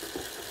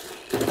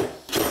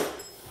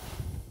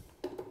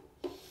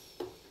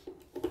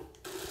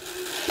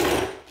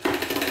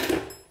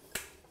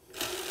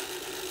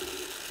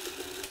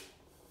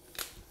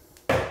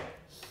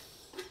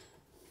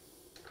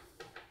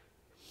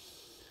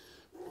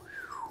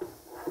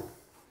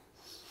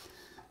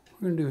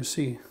 What we're going to do is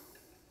see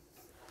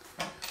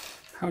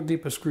how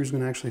deep a screw is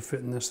going to actually fit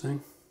in this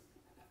thing.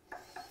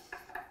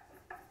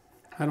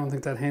 I don't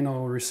think that handle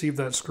will receive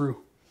that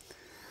screw.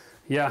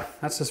 Yeah,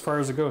 that's as far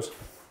as it goes.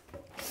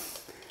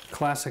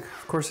 Classic.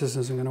 Of course this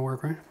isn't going to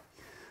work, right?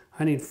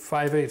 I need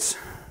 5/8.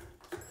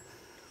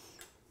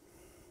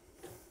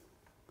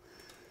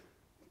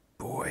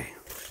 Boy.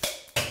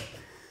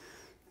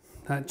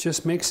 That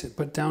just makes it.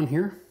 But down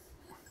here,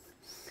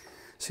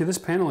 see, this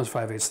panel is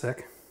 5/8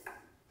 thick.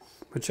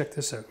 But check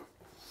this out.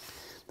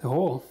 The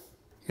hole,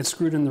 it's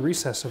screwed in the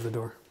recess of the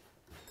door.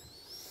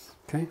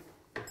 Okay?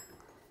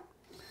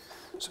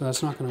 So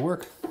that's not going to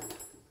work.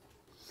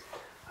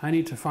 I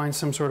need to find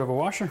some sort of a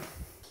washer.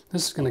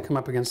 This is going to come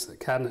up against the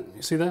cabinet.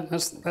 You see that?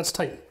 That's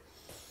tight.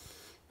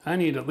 I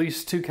need at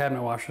least 2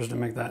 cabinet washers to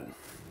make that.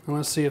 And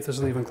let's see if this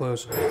will even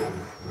close.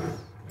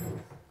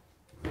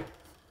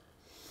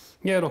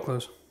 Yeah, it'll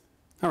close.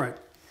 All right.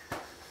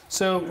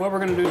 So what we're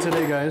going to do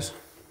today, guys,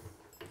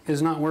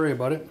 is not worry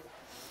about it.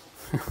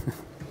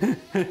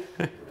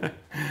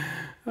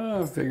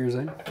 Oh, figures,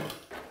 eh?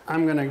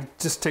 I'm going to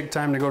just take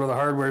time to go to the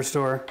hardware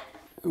store.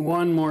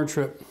 One more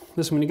trip.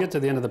 Listen, when you get to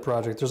the end of the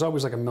project, there's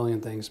always like a million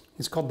things.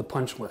 It's called the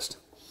punch list.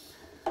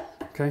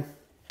 Okay?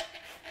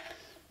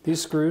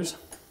 These screws,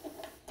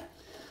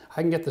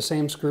 I can get the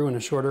same screw in a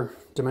shorter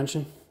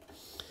dimension,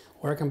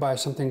 or I can buy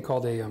something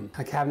called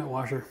a cabinet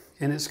washer.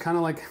 And it's kind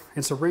of like,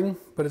 it's a ring,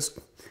 but it's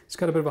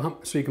got a bit of a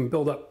hump, so you can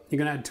build up. You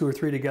can add 2 or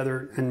 3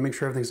 together and make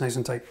sure everything's nice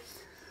and tight.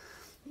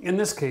 In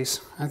this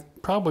case, I'd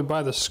probably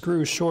buy the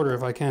screws shorter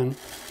if I can.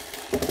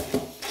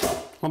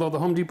 Although the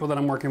Home Depot that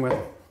I'm working with,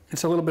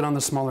 it's a little bit on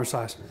the smaller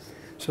size.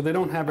 So they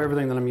don't have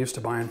everything that I'm used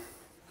to buying.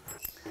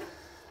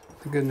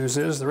 The good news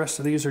is the rest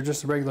of these are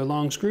just a regular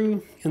long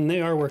screw, and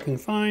they are working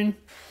fine.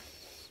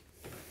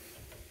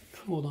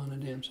 Hold on a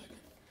damn second.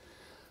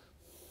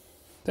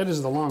 That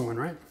is the long one,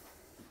 right?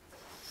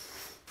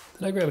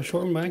 Did I grab a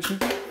short one by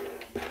accident?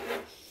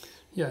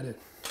 Yeah, I did.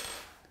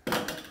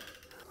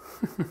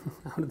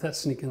 How did that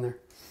sneak in there?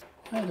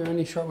 Are there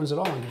any short ones at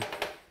all in here?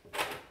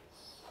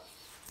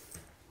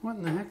 What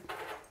in the heck?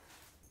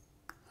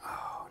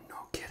 Oh,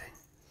 no kidding.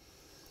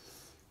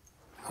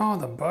 Oh,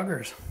 the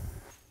buggers.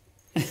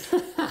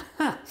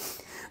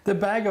 The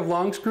bag of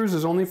long screws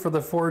is only for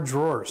the 4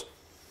 drawers.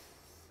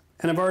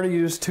 And I've already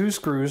used 2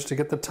 screws to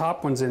get the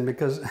top ones in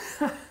because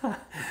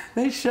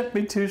they shipped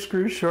me 2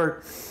 screws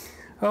short.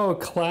 Oh,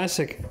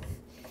 classic.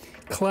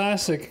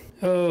 Classic.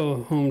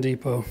 Oh, Home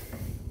Depot.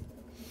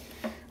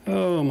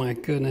 Oh my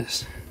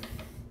goodness.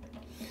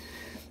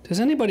 Does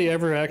anybody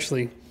ever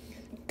actually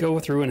go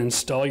through and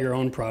install your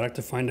own product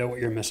to find out what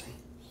you're missing?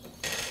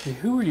 I mean,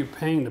 who are you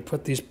paying to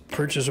put these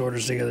purchase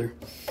orders together?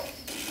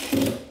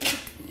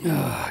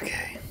 Oh,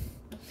 okay.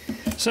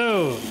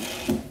 So,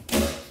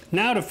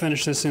 now to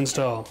finish this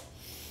install,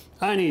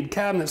 I need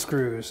cabinet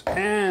screws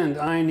and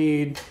I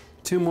need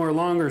 2 more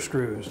longer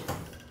screws.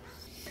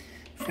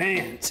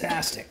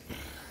 Fantastic.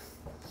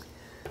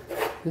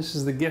 This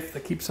is the gift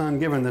that keeps on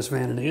giving, this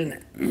vanity,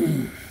 isn't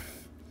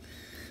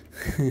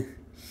it?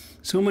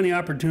 So many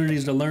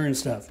opportunities to learn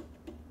stuff.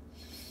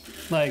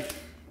 Like,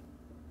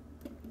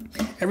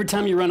 every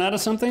time you run out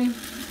of something,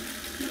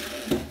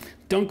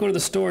 don't go to the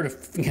store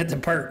to get the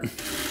part.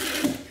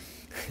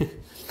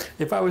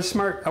 If I was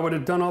smart, I would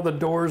have done all the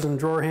doors and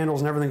drawer handles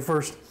and everything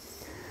first.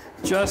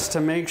 just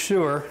to make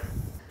sure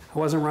I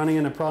wasn't running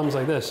into problems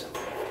like this.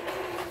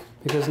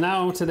 Because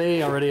now,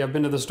 today already, I've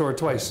been to the store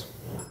twice.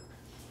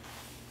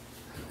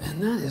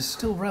 And that is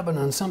still rubbing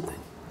on something.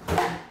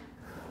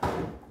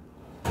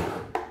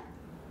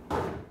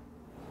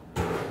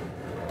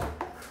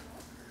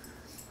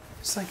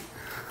 It's like,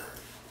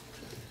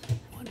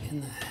 what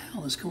in the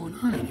hell is going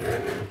on in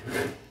here?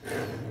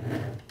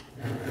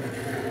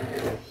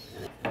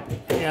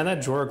 Yeah,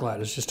 that drawer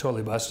glide is just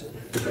totally busted.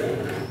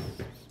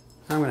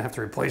 I'm gonna have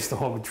to replace the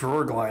whole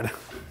drawer glide.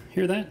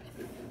 Hear that?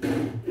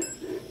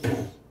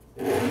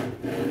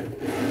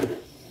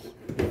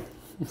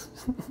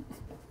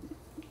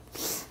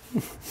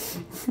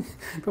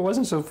 If it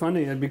wasn't so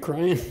funny, I'd be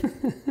crying.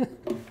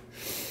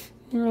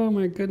 Oh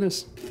my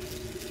goodness.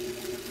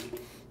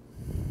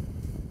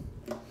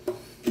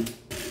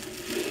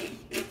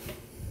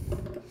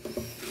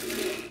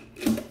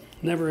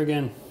 Never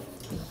again.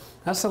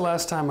 That's the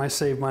last time I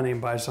save money and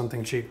buy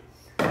something cheap.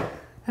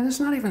 And it's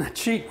not even that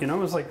cheap, you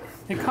know? It's like,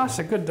 it costs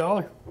a good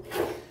 $1.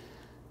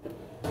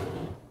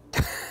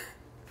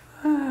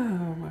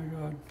 Oh my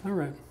God. All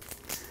right.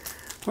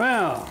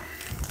 Well,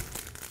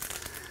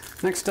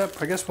 next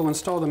up, I guess we'll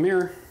install the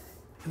mirror.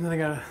 And then I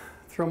gotta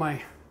throw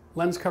my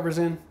lens covers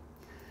in,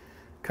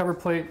 cover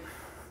plate,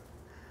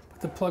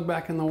 put the plug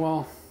back in the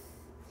wall,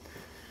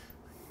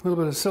 a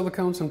little bit of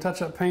silicone, some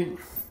touch-up paint.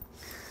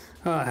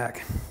 Oh,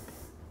 heck.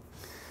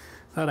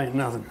 That ain't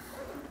nothing.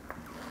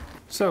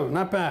 So,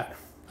 not bad.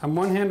 I'm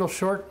one handle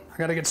short, I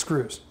gotta get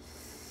screws.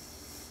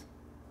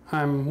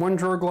 I'm one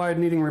drawer glide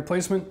needing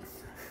replacement.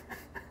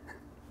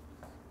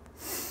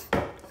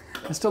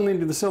 I still need to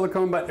do the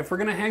silicone, but if we're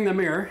gonna hang the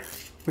mirror,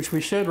 which we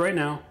should right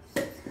now,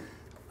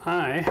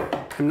 I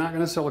am not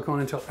gonna silicone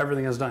until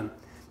everything is done.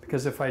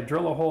 Because if I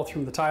drill a hole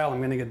through the tile,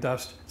 I'm gonna get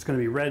dust. It's gonna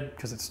be red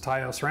because it's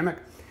tile ceramic,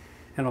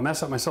 and it'll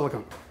mess up my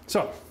silicone.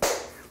 So,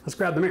 let's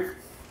grab the mirror.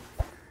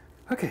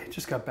 Okay,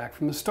 just got back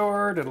from the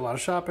store, did a lot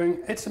of shopping.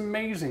 It's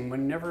amazing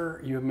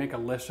whenever you make a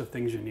list of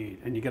things you need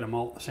and you get them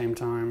all at the same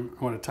time.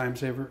 What a time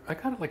saver. I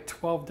got like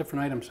 12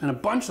 different items, and a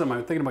bunch of them I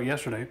was thinking about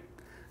yesterday.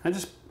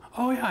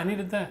 Oh yeah, I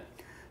needed that.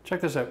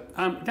 Check this out.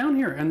 Down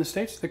here in the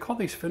States, they call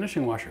these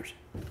finishing washers.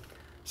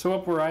 So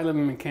up where I live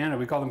in Canada,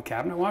 we call them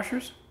cabinet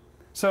washers.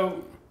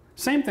 So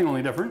same thing,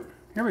 only different.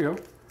 Here we go.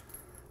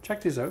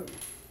 Check these out.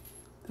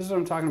 This is what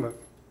I'm talking about.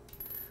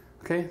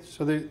 Okay,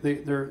 so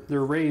they're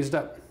raised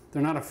up.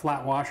 They're not a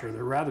flat washer,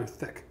 they're rather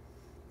thick.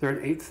 They're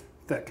 1/8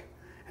 thick.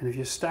 And if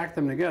you stack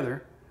them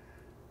together,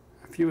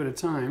 a few at a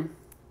time,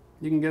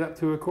 you can get up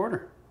to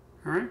 1/4,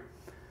 all right?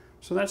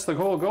 So that's the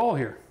whole goal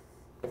here.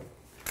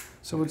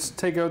 So let's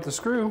take out the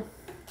screw.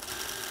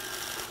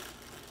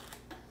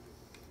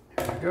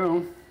 Here we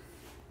go.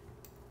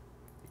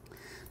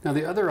 Now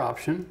the other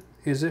option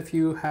is if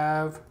you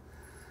have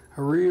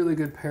a really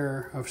good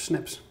pair of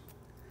snips.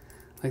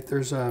 Like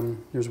there's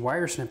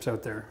wire snips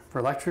out there for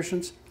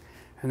electricians.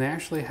 And they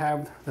actually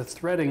have the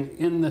threading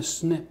in the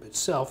snip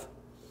itself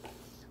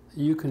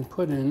that you can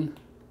put in.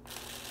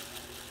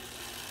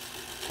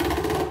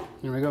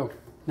 There we go.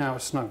 Now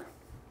it's snug.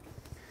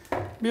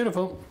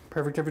 Beautiful.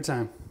 Perfect every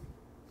time.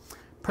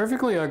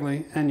 Perfectly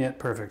ugly and yet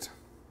perfect.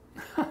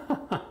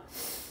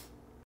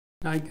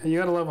 Now, you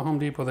gotta love a Home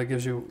Depot that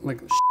gives you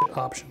like shit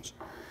options.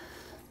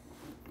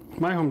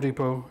 My Home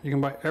Depot, you can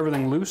buy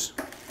everything loose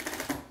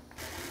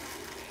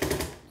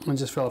and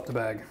just fill up the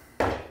bag.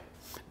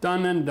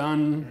 Done and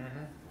done.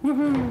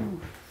 Woohoo!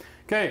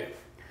 Okay,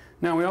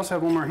 now we also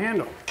have one more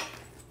handle.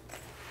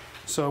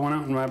 So I went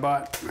out and I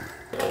bought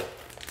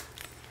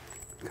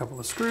a couple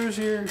of screws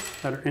here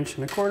that are 1.25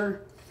 inches.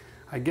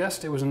 I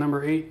guessed it was a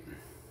number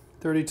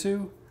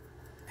 8/32.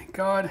 Thank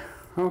God.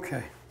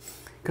 Okay,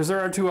 because there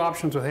are two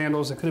options with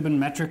handles. It could have been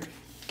metric,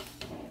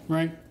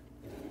 right?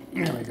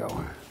 There we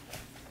go.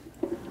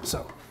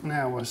 So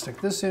now we'll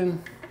stick this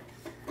in,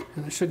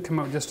 and it should come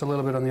out just a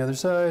little bit on the other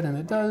side, and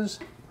it does.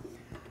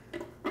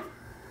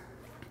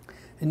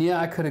 And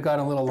yeah, I could have got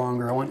a little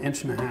longer. I want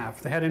 1.5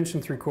 inches. They had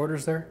 1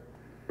 3/4 there.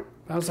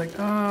 But I was like,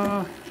 do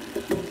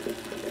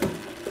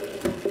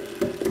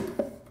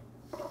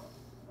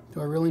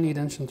I really need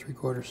 1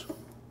 3/4?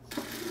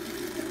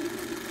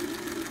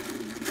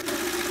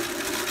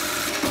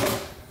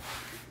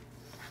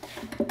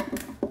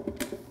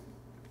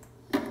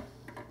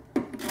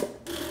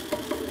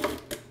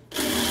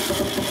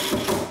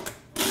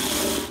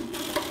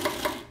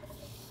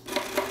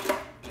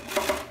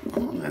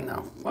 And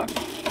now, fuck.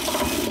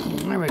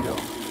 There we go.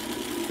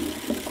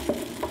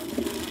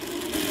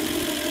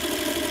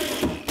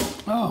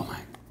 Oh my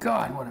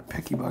God, what a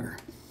picky bugger.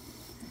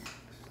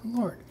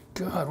 Lord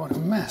God, what a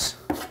mess.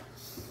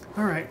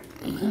 All right,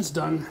 it's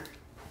done.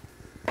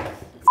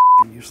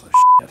 F***ing useless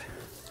shit.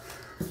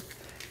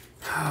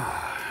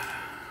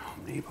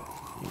 Home Depot,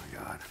 oh my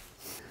God.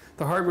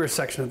 The hardware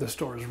section of the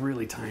store is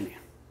really tiny.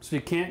 So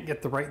you can't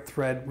get the right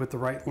thread with the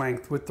right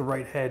length, with the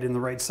right head in the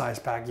right size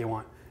pack you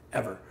want,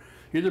 ever.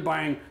 You're either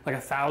buying like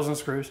 1,000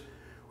 screws,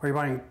 or you're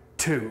buying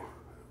 2,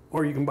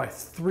 or you can buy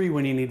 3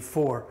 when you need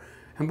 4,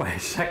 and buy a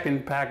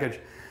second package.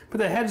 But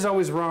the head's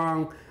always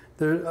wrong.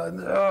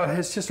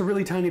 It's just a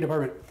really tiny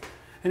department.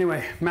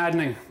 Anyway,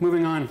 maddening.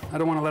 Moving on. I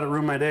don't want to let it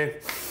ruin my day.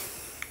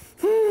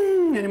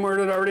 Any more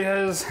than it already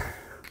has.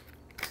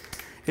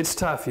 It's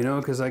tough, you know,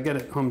 because I get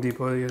it Home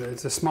Depot.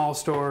 It's a small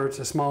store. It's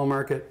a small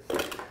market.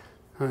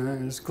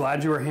 I'm just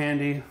glad you were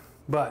handy,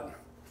 but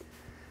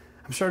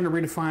I'm starting to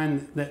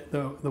redefine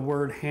the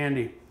word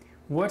handy.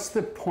 What's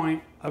the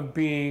point of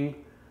being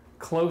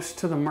close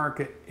to the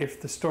market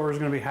if the store is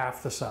going to be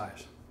half the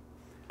size?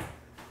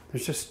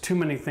 There's just too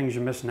many things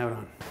you're missing out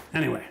on.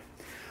 Anyway,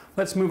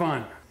 let's move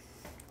on.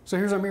 So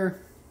here's our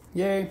mirror.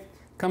 Yay.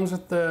 Comes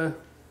with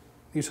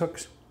these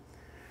hooks.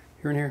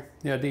 Here and here.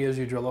 The idea is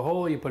you drill a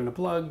hole, you put in a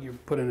plug, you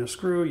put in a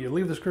screw, you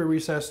leave the screw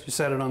recessed, you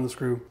set it on the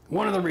screw.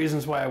 One of the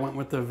reasons why I went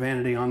with the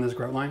Vanity on this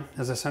grout line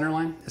as a center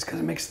line is because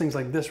it makes things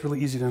like this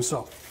really easy to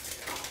install.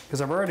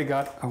 Because I've already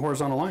got a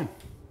horizontal line.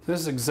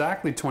 This is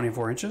exactly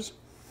 24 inches.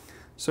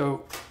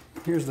 So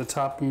here's the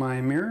top of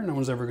my mirror. No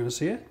one's ever going to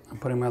see it. I'm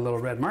putting my little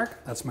red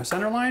mark. That's my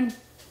center line.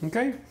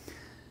 Okay.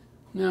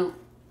 Now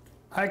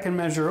I can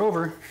measure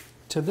over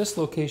to this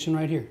location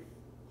right here.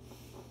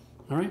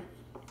 All right.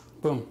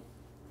 Boom.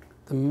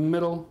 The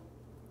middle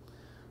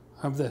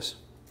of this.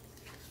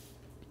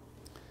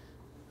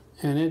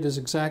 And it is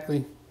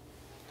exactly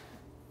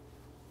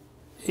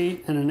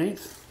 8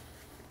 1/8.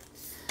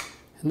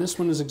 And this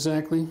one is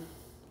exactly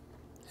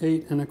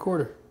 8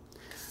 1/4.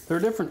 They're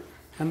different,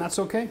 and that's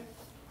okay.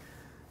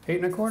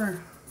 8 1/4,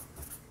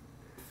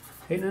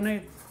 8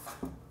 1/8,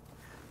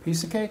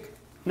 piece of cake.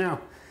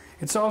 Now,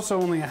 it's also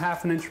only a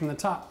 ½ inch from the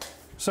top.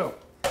 So,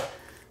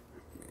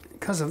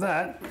 because of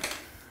that,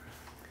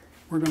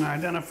 we're going to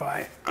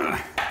identify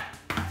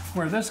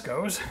where this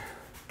goes.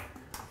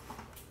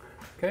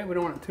 Okay, we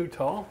don't want it too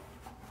tall.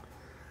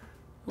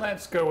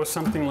 Let's go with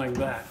something like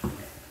that.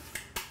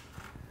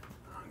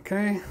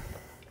 Okay.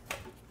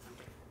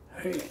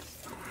 Hey.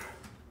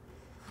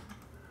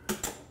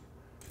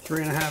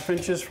 3 1/2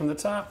 inches from the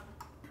top.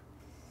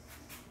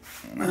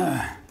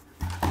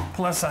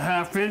 Plus a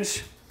 ½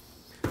 inch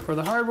for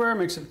the hardware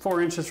makes it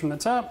 4 inches from the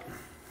top.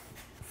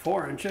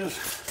 4 inches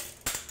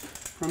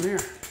from here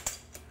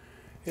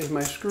is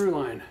my screw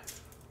line.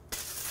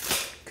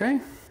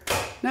 Okay,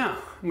 now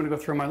I'm going to go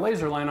through my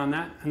laser line on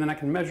that, and then I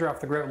can measure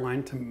off the grout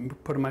line to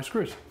put in my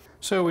screws.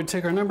 So we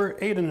take our number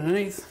 8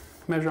 1/8,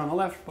 measure on the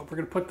left, but we're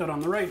going to put that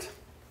on the right.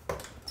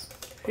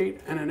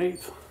 8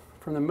 1/8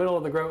 from the middle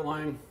of the grout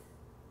line.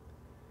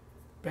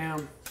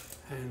 Bam,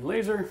 and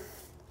laser.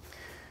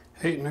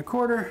 8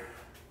 1/4,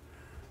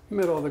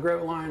 middle of the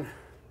grout line.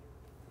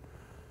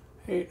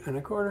 8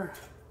 1/4,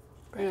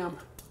 bam,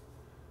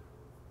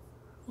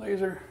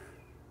 laser.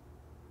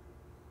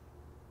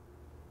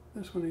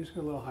 This one needs to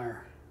go a little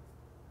higher.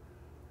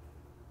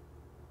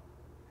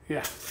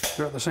 Yeah,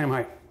 they're at the same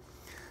height.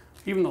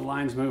 Even the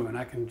line's moving,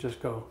 I can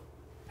just go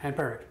hand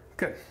perfect.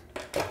 Good.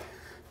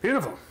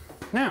 Beautiful.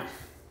 Now,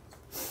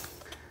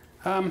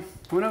 I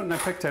went out and I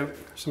picked out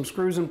some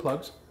screws and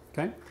plugs.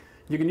 Okay,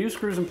 you can use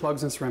screws and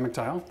plugs in ceramic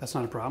tile. That's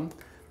not a problem.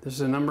 This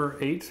is a number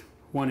 8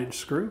 1-inch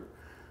screw.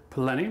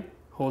 Plenty.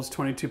 Holds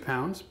 22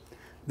 pounds.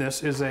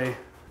 This is a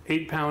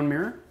 8-pound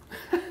mirror.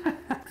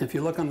 If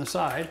you look on the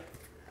side,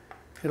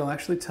 it'll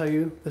actually tell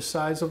you the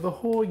size of the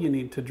hole you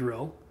need to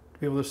drill to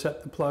be able to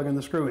set the plug and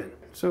the screw in.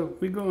 So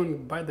we go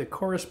and buy the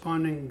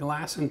corresponding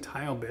glass and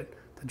tile bit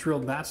to drill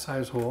that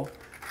size hole,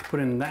 to put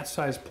in that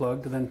size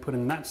plug, to then put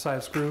in that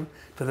size screw,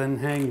 to then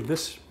hang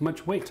this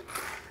much weight.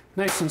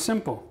 Nice and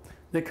simple.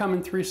 They come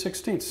in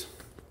 3/16.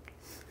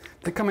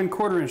 They come in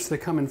 1/4 inch, they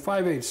come in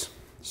 5/8.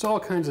 It's all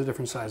kinds of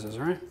different sizes,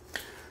 all right?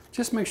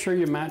 Just make sure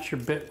you match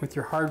your bit with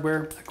your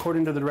hardware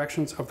according to the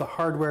directions of the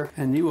hardware,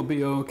 and you will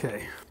be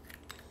okay.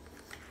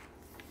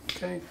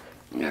 Okay.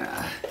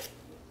 Yeah.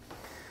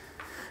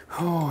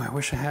 Oh, I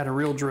wish I had a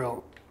real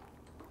drill.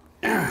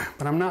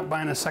 But I'm not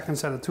buying a second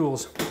set of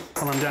tools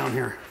while I'm down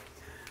here.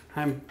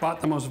 I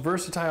bought the most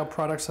versatile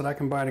products that I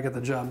can buy to get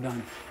the job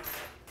done.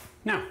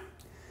 Now,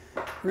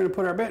 we're going to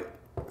put our bit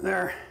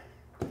there.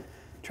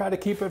 Try to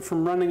keep it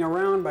from running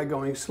around by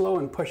going slow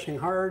and pushing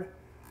hard.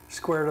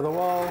 Square to the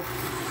wall.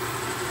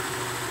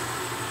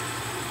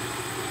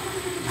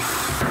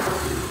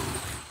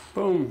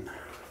 Boom.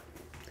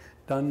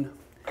 Done.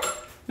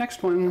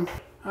 Next one.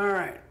 All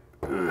right.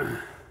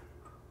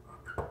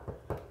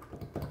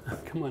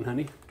 Come on,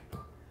 honey.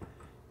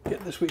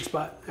 Get the sweet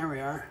spot. There we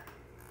are.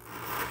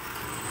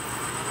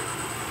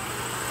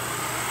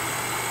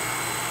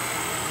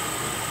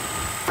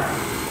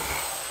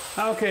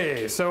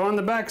 Okay, so on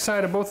the back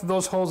side of both of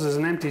those holes is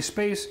an empty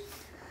space.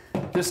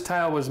 This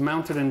tile was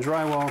mounted in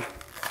drywall.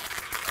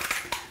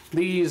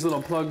 These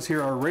little plugs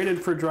here are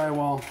rated for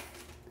drywall,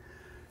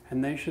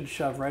 and they should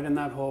shove right in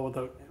that hole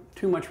without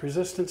too much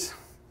resistance.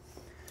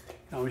 You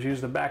can always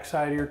use the back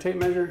side of your tape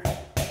measure.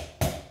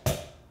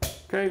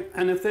 Okay,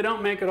 and if they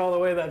don't make it all the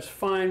way, that's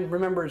fine.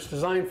 Remember, it's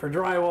designed for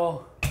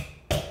drywall.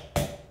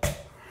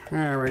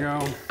 There we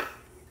go.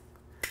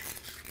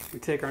 We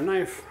take our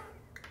knife.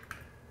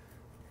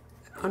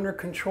 Under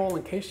control,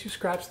 in case you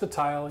scratch the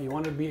tile, you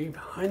want to be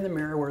behind the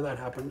mirror where that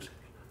happens.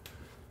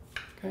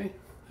 Okay,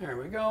 there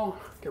we go.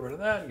 Get rid of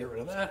that, get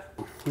rid of that.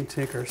 We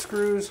take our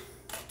screws.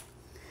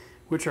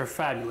 which are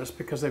fabulous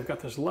because they've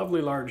got this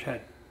lovely large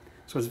head.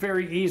 So it's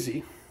very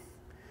easy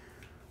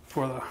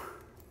for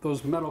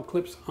those metal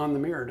clips on the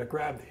mirror to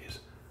grab these.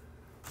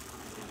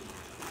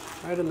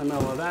 Right in the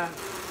middle of that.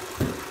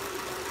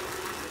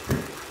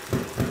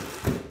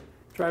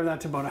 Drive that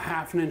to about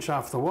 1/2 inch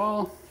off the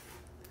wall.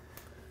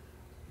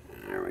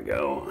 There we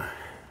go.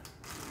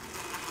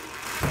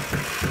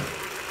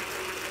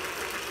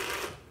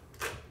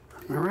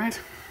 All right.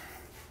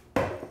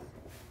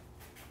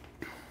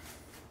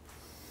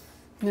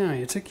 Now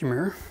you take your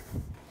mirror,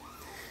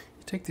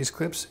 you take these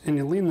clips and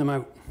you lean them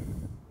out,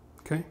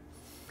 okay?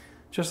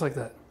 Just like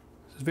that.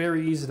 It's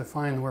very easy to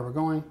find where we're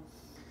going.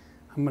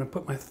 I'm gonna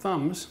put my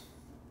thumbs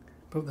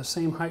about the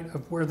same height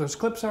of where those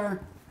clips are.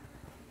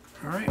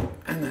 All right,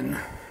 and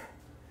then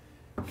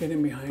get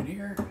in behind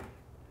here.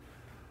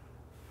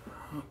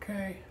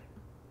 Okay,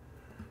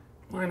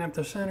 line up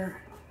the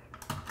center.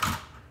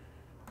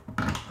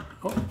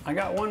 Oh, I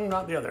got one,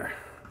 not the other.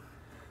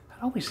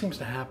 That always seems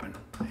to happen.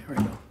 There we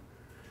go.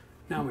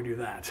 Now we do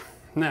that.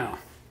 Now,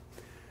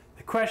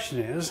 the question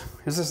is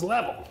this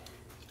level?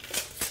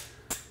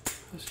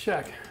 Let's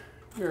check.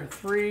 Here are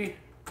 3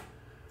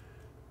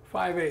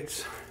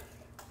 5/8.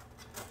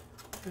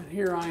 And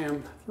here I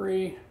am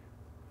 3,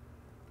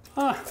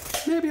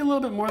 maybe a little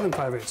bit more than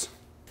 5/8.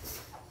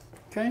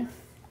 Okay,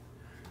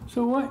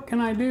 so what can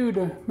I do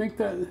to make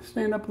that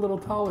stand up a little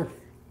taller?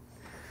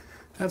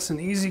 That's an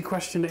easy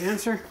question to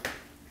answer.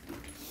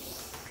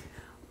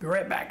 Be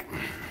right back.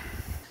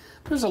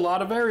 There's a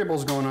lot of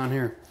variables going on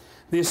here.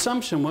 The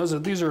assumption was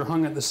that these are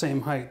hung at the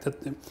same height,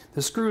 that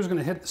the screw is going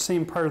to hit the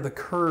same part of the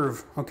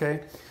curve,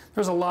 okay?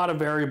 There's a lot of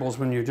variables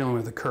when you're dealing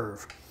with a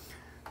curve.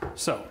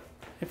 So,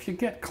 if you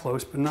get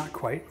close but not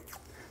quite,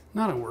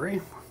 not a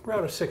worry. We're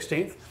out a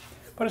 1/16,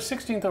 but a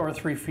 1/16 over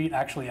 3 feet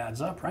actually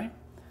adds up, right?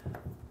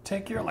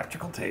 Take your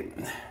electrical tape.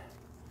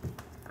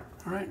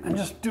 All right, and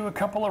just do a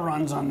couple of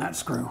runs on that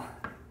screw.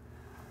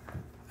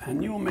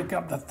 And you will make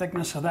up the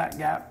thickness of that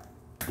gap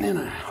in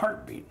a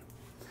heartbeat.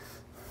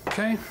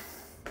 Okay,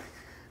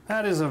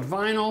 that is a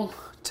vinyl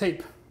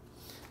tape.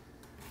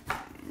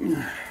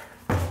 There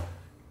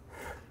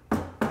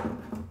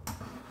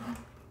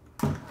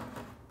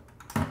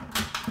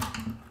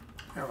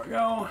we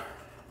go.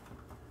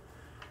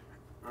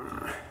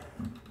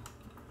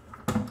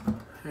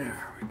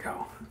 There we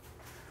go.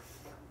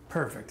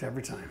 Perfect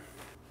every time.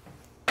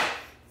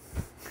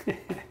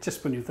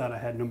 Just when you thought I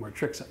had no more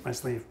tricks up my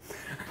sleeve.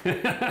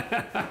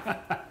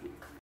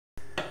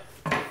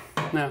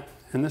 Now,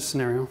 in this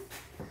scenario,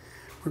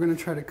 we're going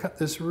to try to cut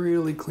this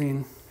really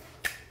clean.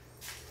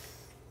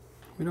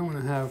 We don't want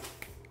to have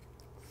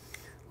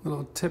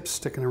little tips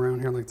sticking around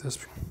here like this.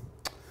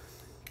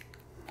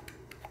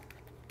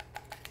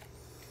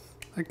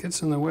 That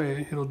gets in the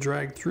way, it'll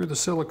drag through the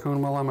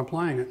silicone while I'm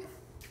applying it.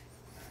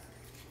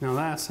 Now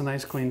that's a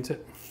nice clean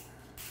tip.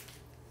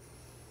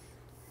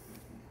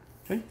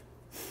 Okay?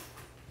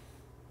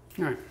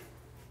 All right.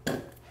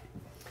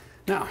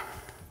 Now,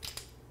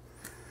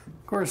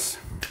 of course,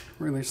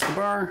 release the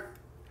bar.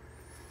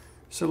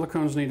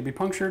 Silicones need to be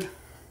punctured.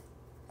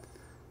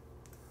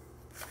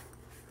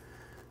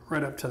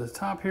 Right up to the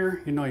top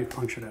here, you know you've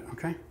punctured it,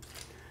 okay?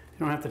 You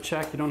don't have to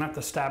check, you don't have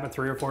to stab it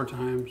 3 or 4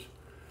 times.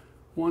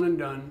 One and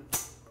done.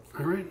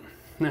 All right,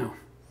 now,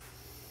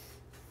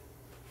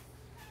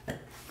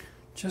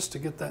 just to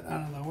get that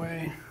out of the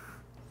way,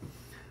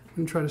 I'm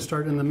gonna try to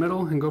start in the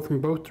middle and go from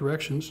both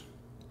directions.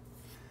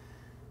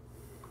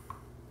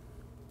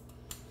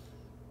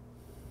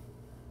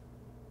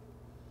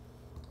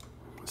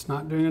 It's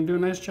not doing a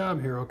nice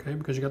job here, okay,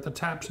 because you got the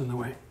taps in the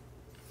way.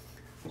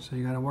 So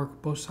you gotta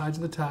work both sides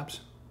of the taps.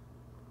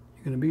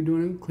 You're gonna be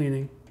doing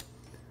cleaning.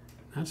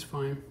 That's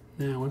fine.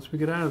 Now, once we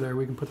get out of there,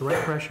 we can put the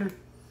right pressure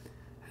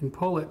and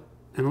pull it.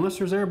 And unless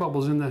there's air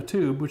bubbles in the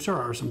tube, which there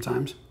are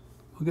sometimes,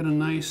 we'll get a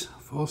nice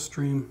full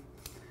stream.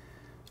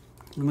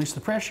 Release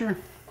the pressure.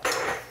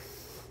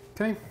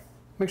 Okay,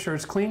 make sure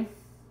it's clean.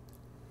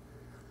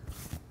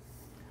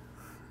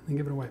 And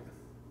give it a wipe.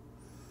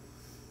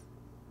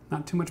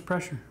 Not too much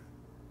pressure.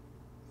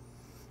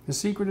 The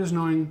secret is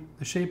knowing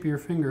the shape of your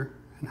finger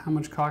and how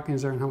much caulking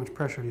is there and how much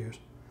pressure to use.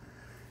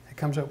 It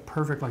comes out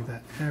perfect like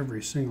that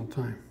every single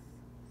time.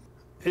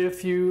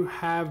 If you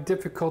have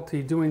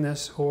difficulty doing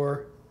this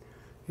or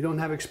you don't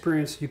have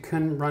experience, you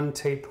can run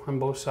tape on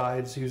both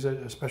sides, use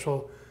a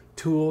special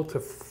tool to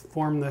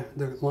form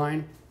the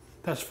line.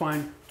 That's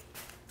fine.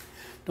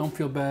 Don't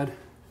feel bad.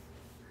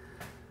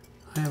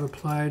 I have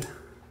applied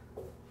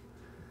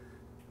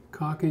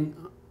caulking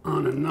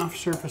on enough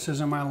surfaces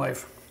in my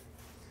life.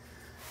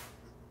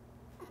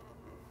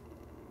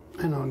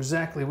 I know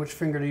exactly which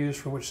finger to use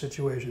for which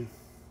situation.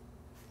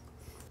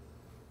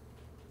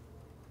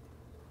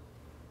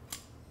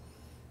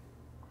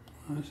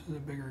 This is a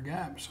bigger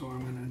gap, so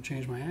I'm going to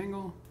change my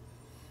angle.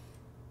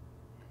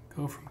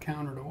 Go from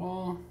counter to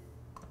wall.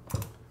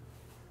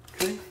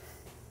 Okay.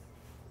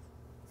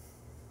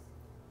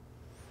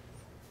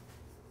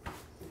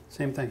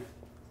 Same thing.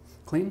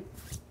 Clean.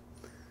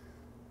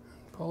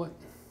 Pull it.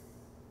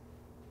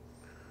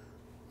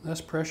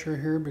 Less pressure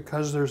here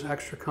because there's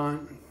extra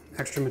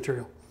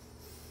material.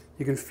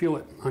 You can feel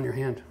it on your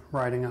hand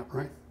riding up,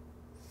 right?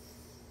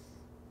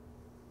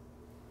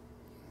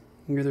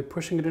 You're either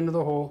pushing it into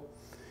the hole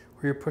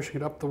or you're pushing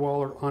it up the wall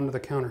or onto the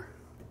counter.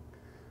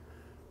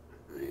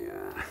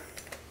 Yeah,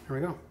 there we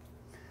go.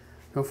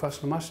 No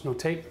fuss, no muss, no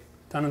tape,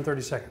 done in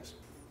 30 seconds.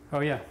 Oh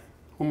yeah,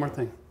 one more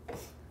thing.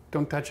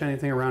 Don't touch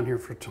anything around here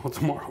till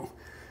tomorrow.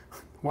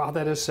 While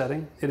that is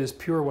setting, it is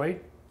pure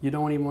white. You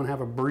don't even want to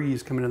have a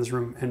breeze come into this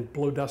room and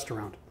blow dust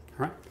around,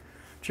 all right?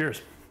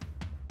 Cheers.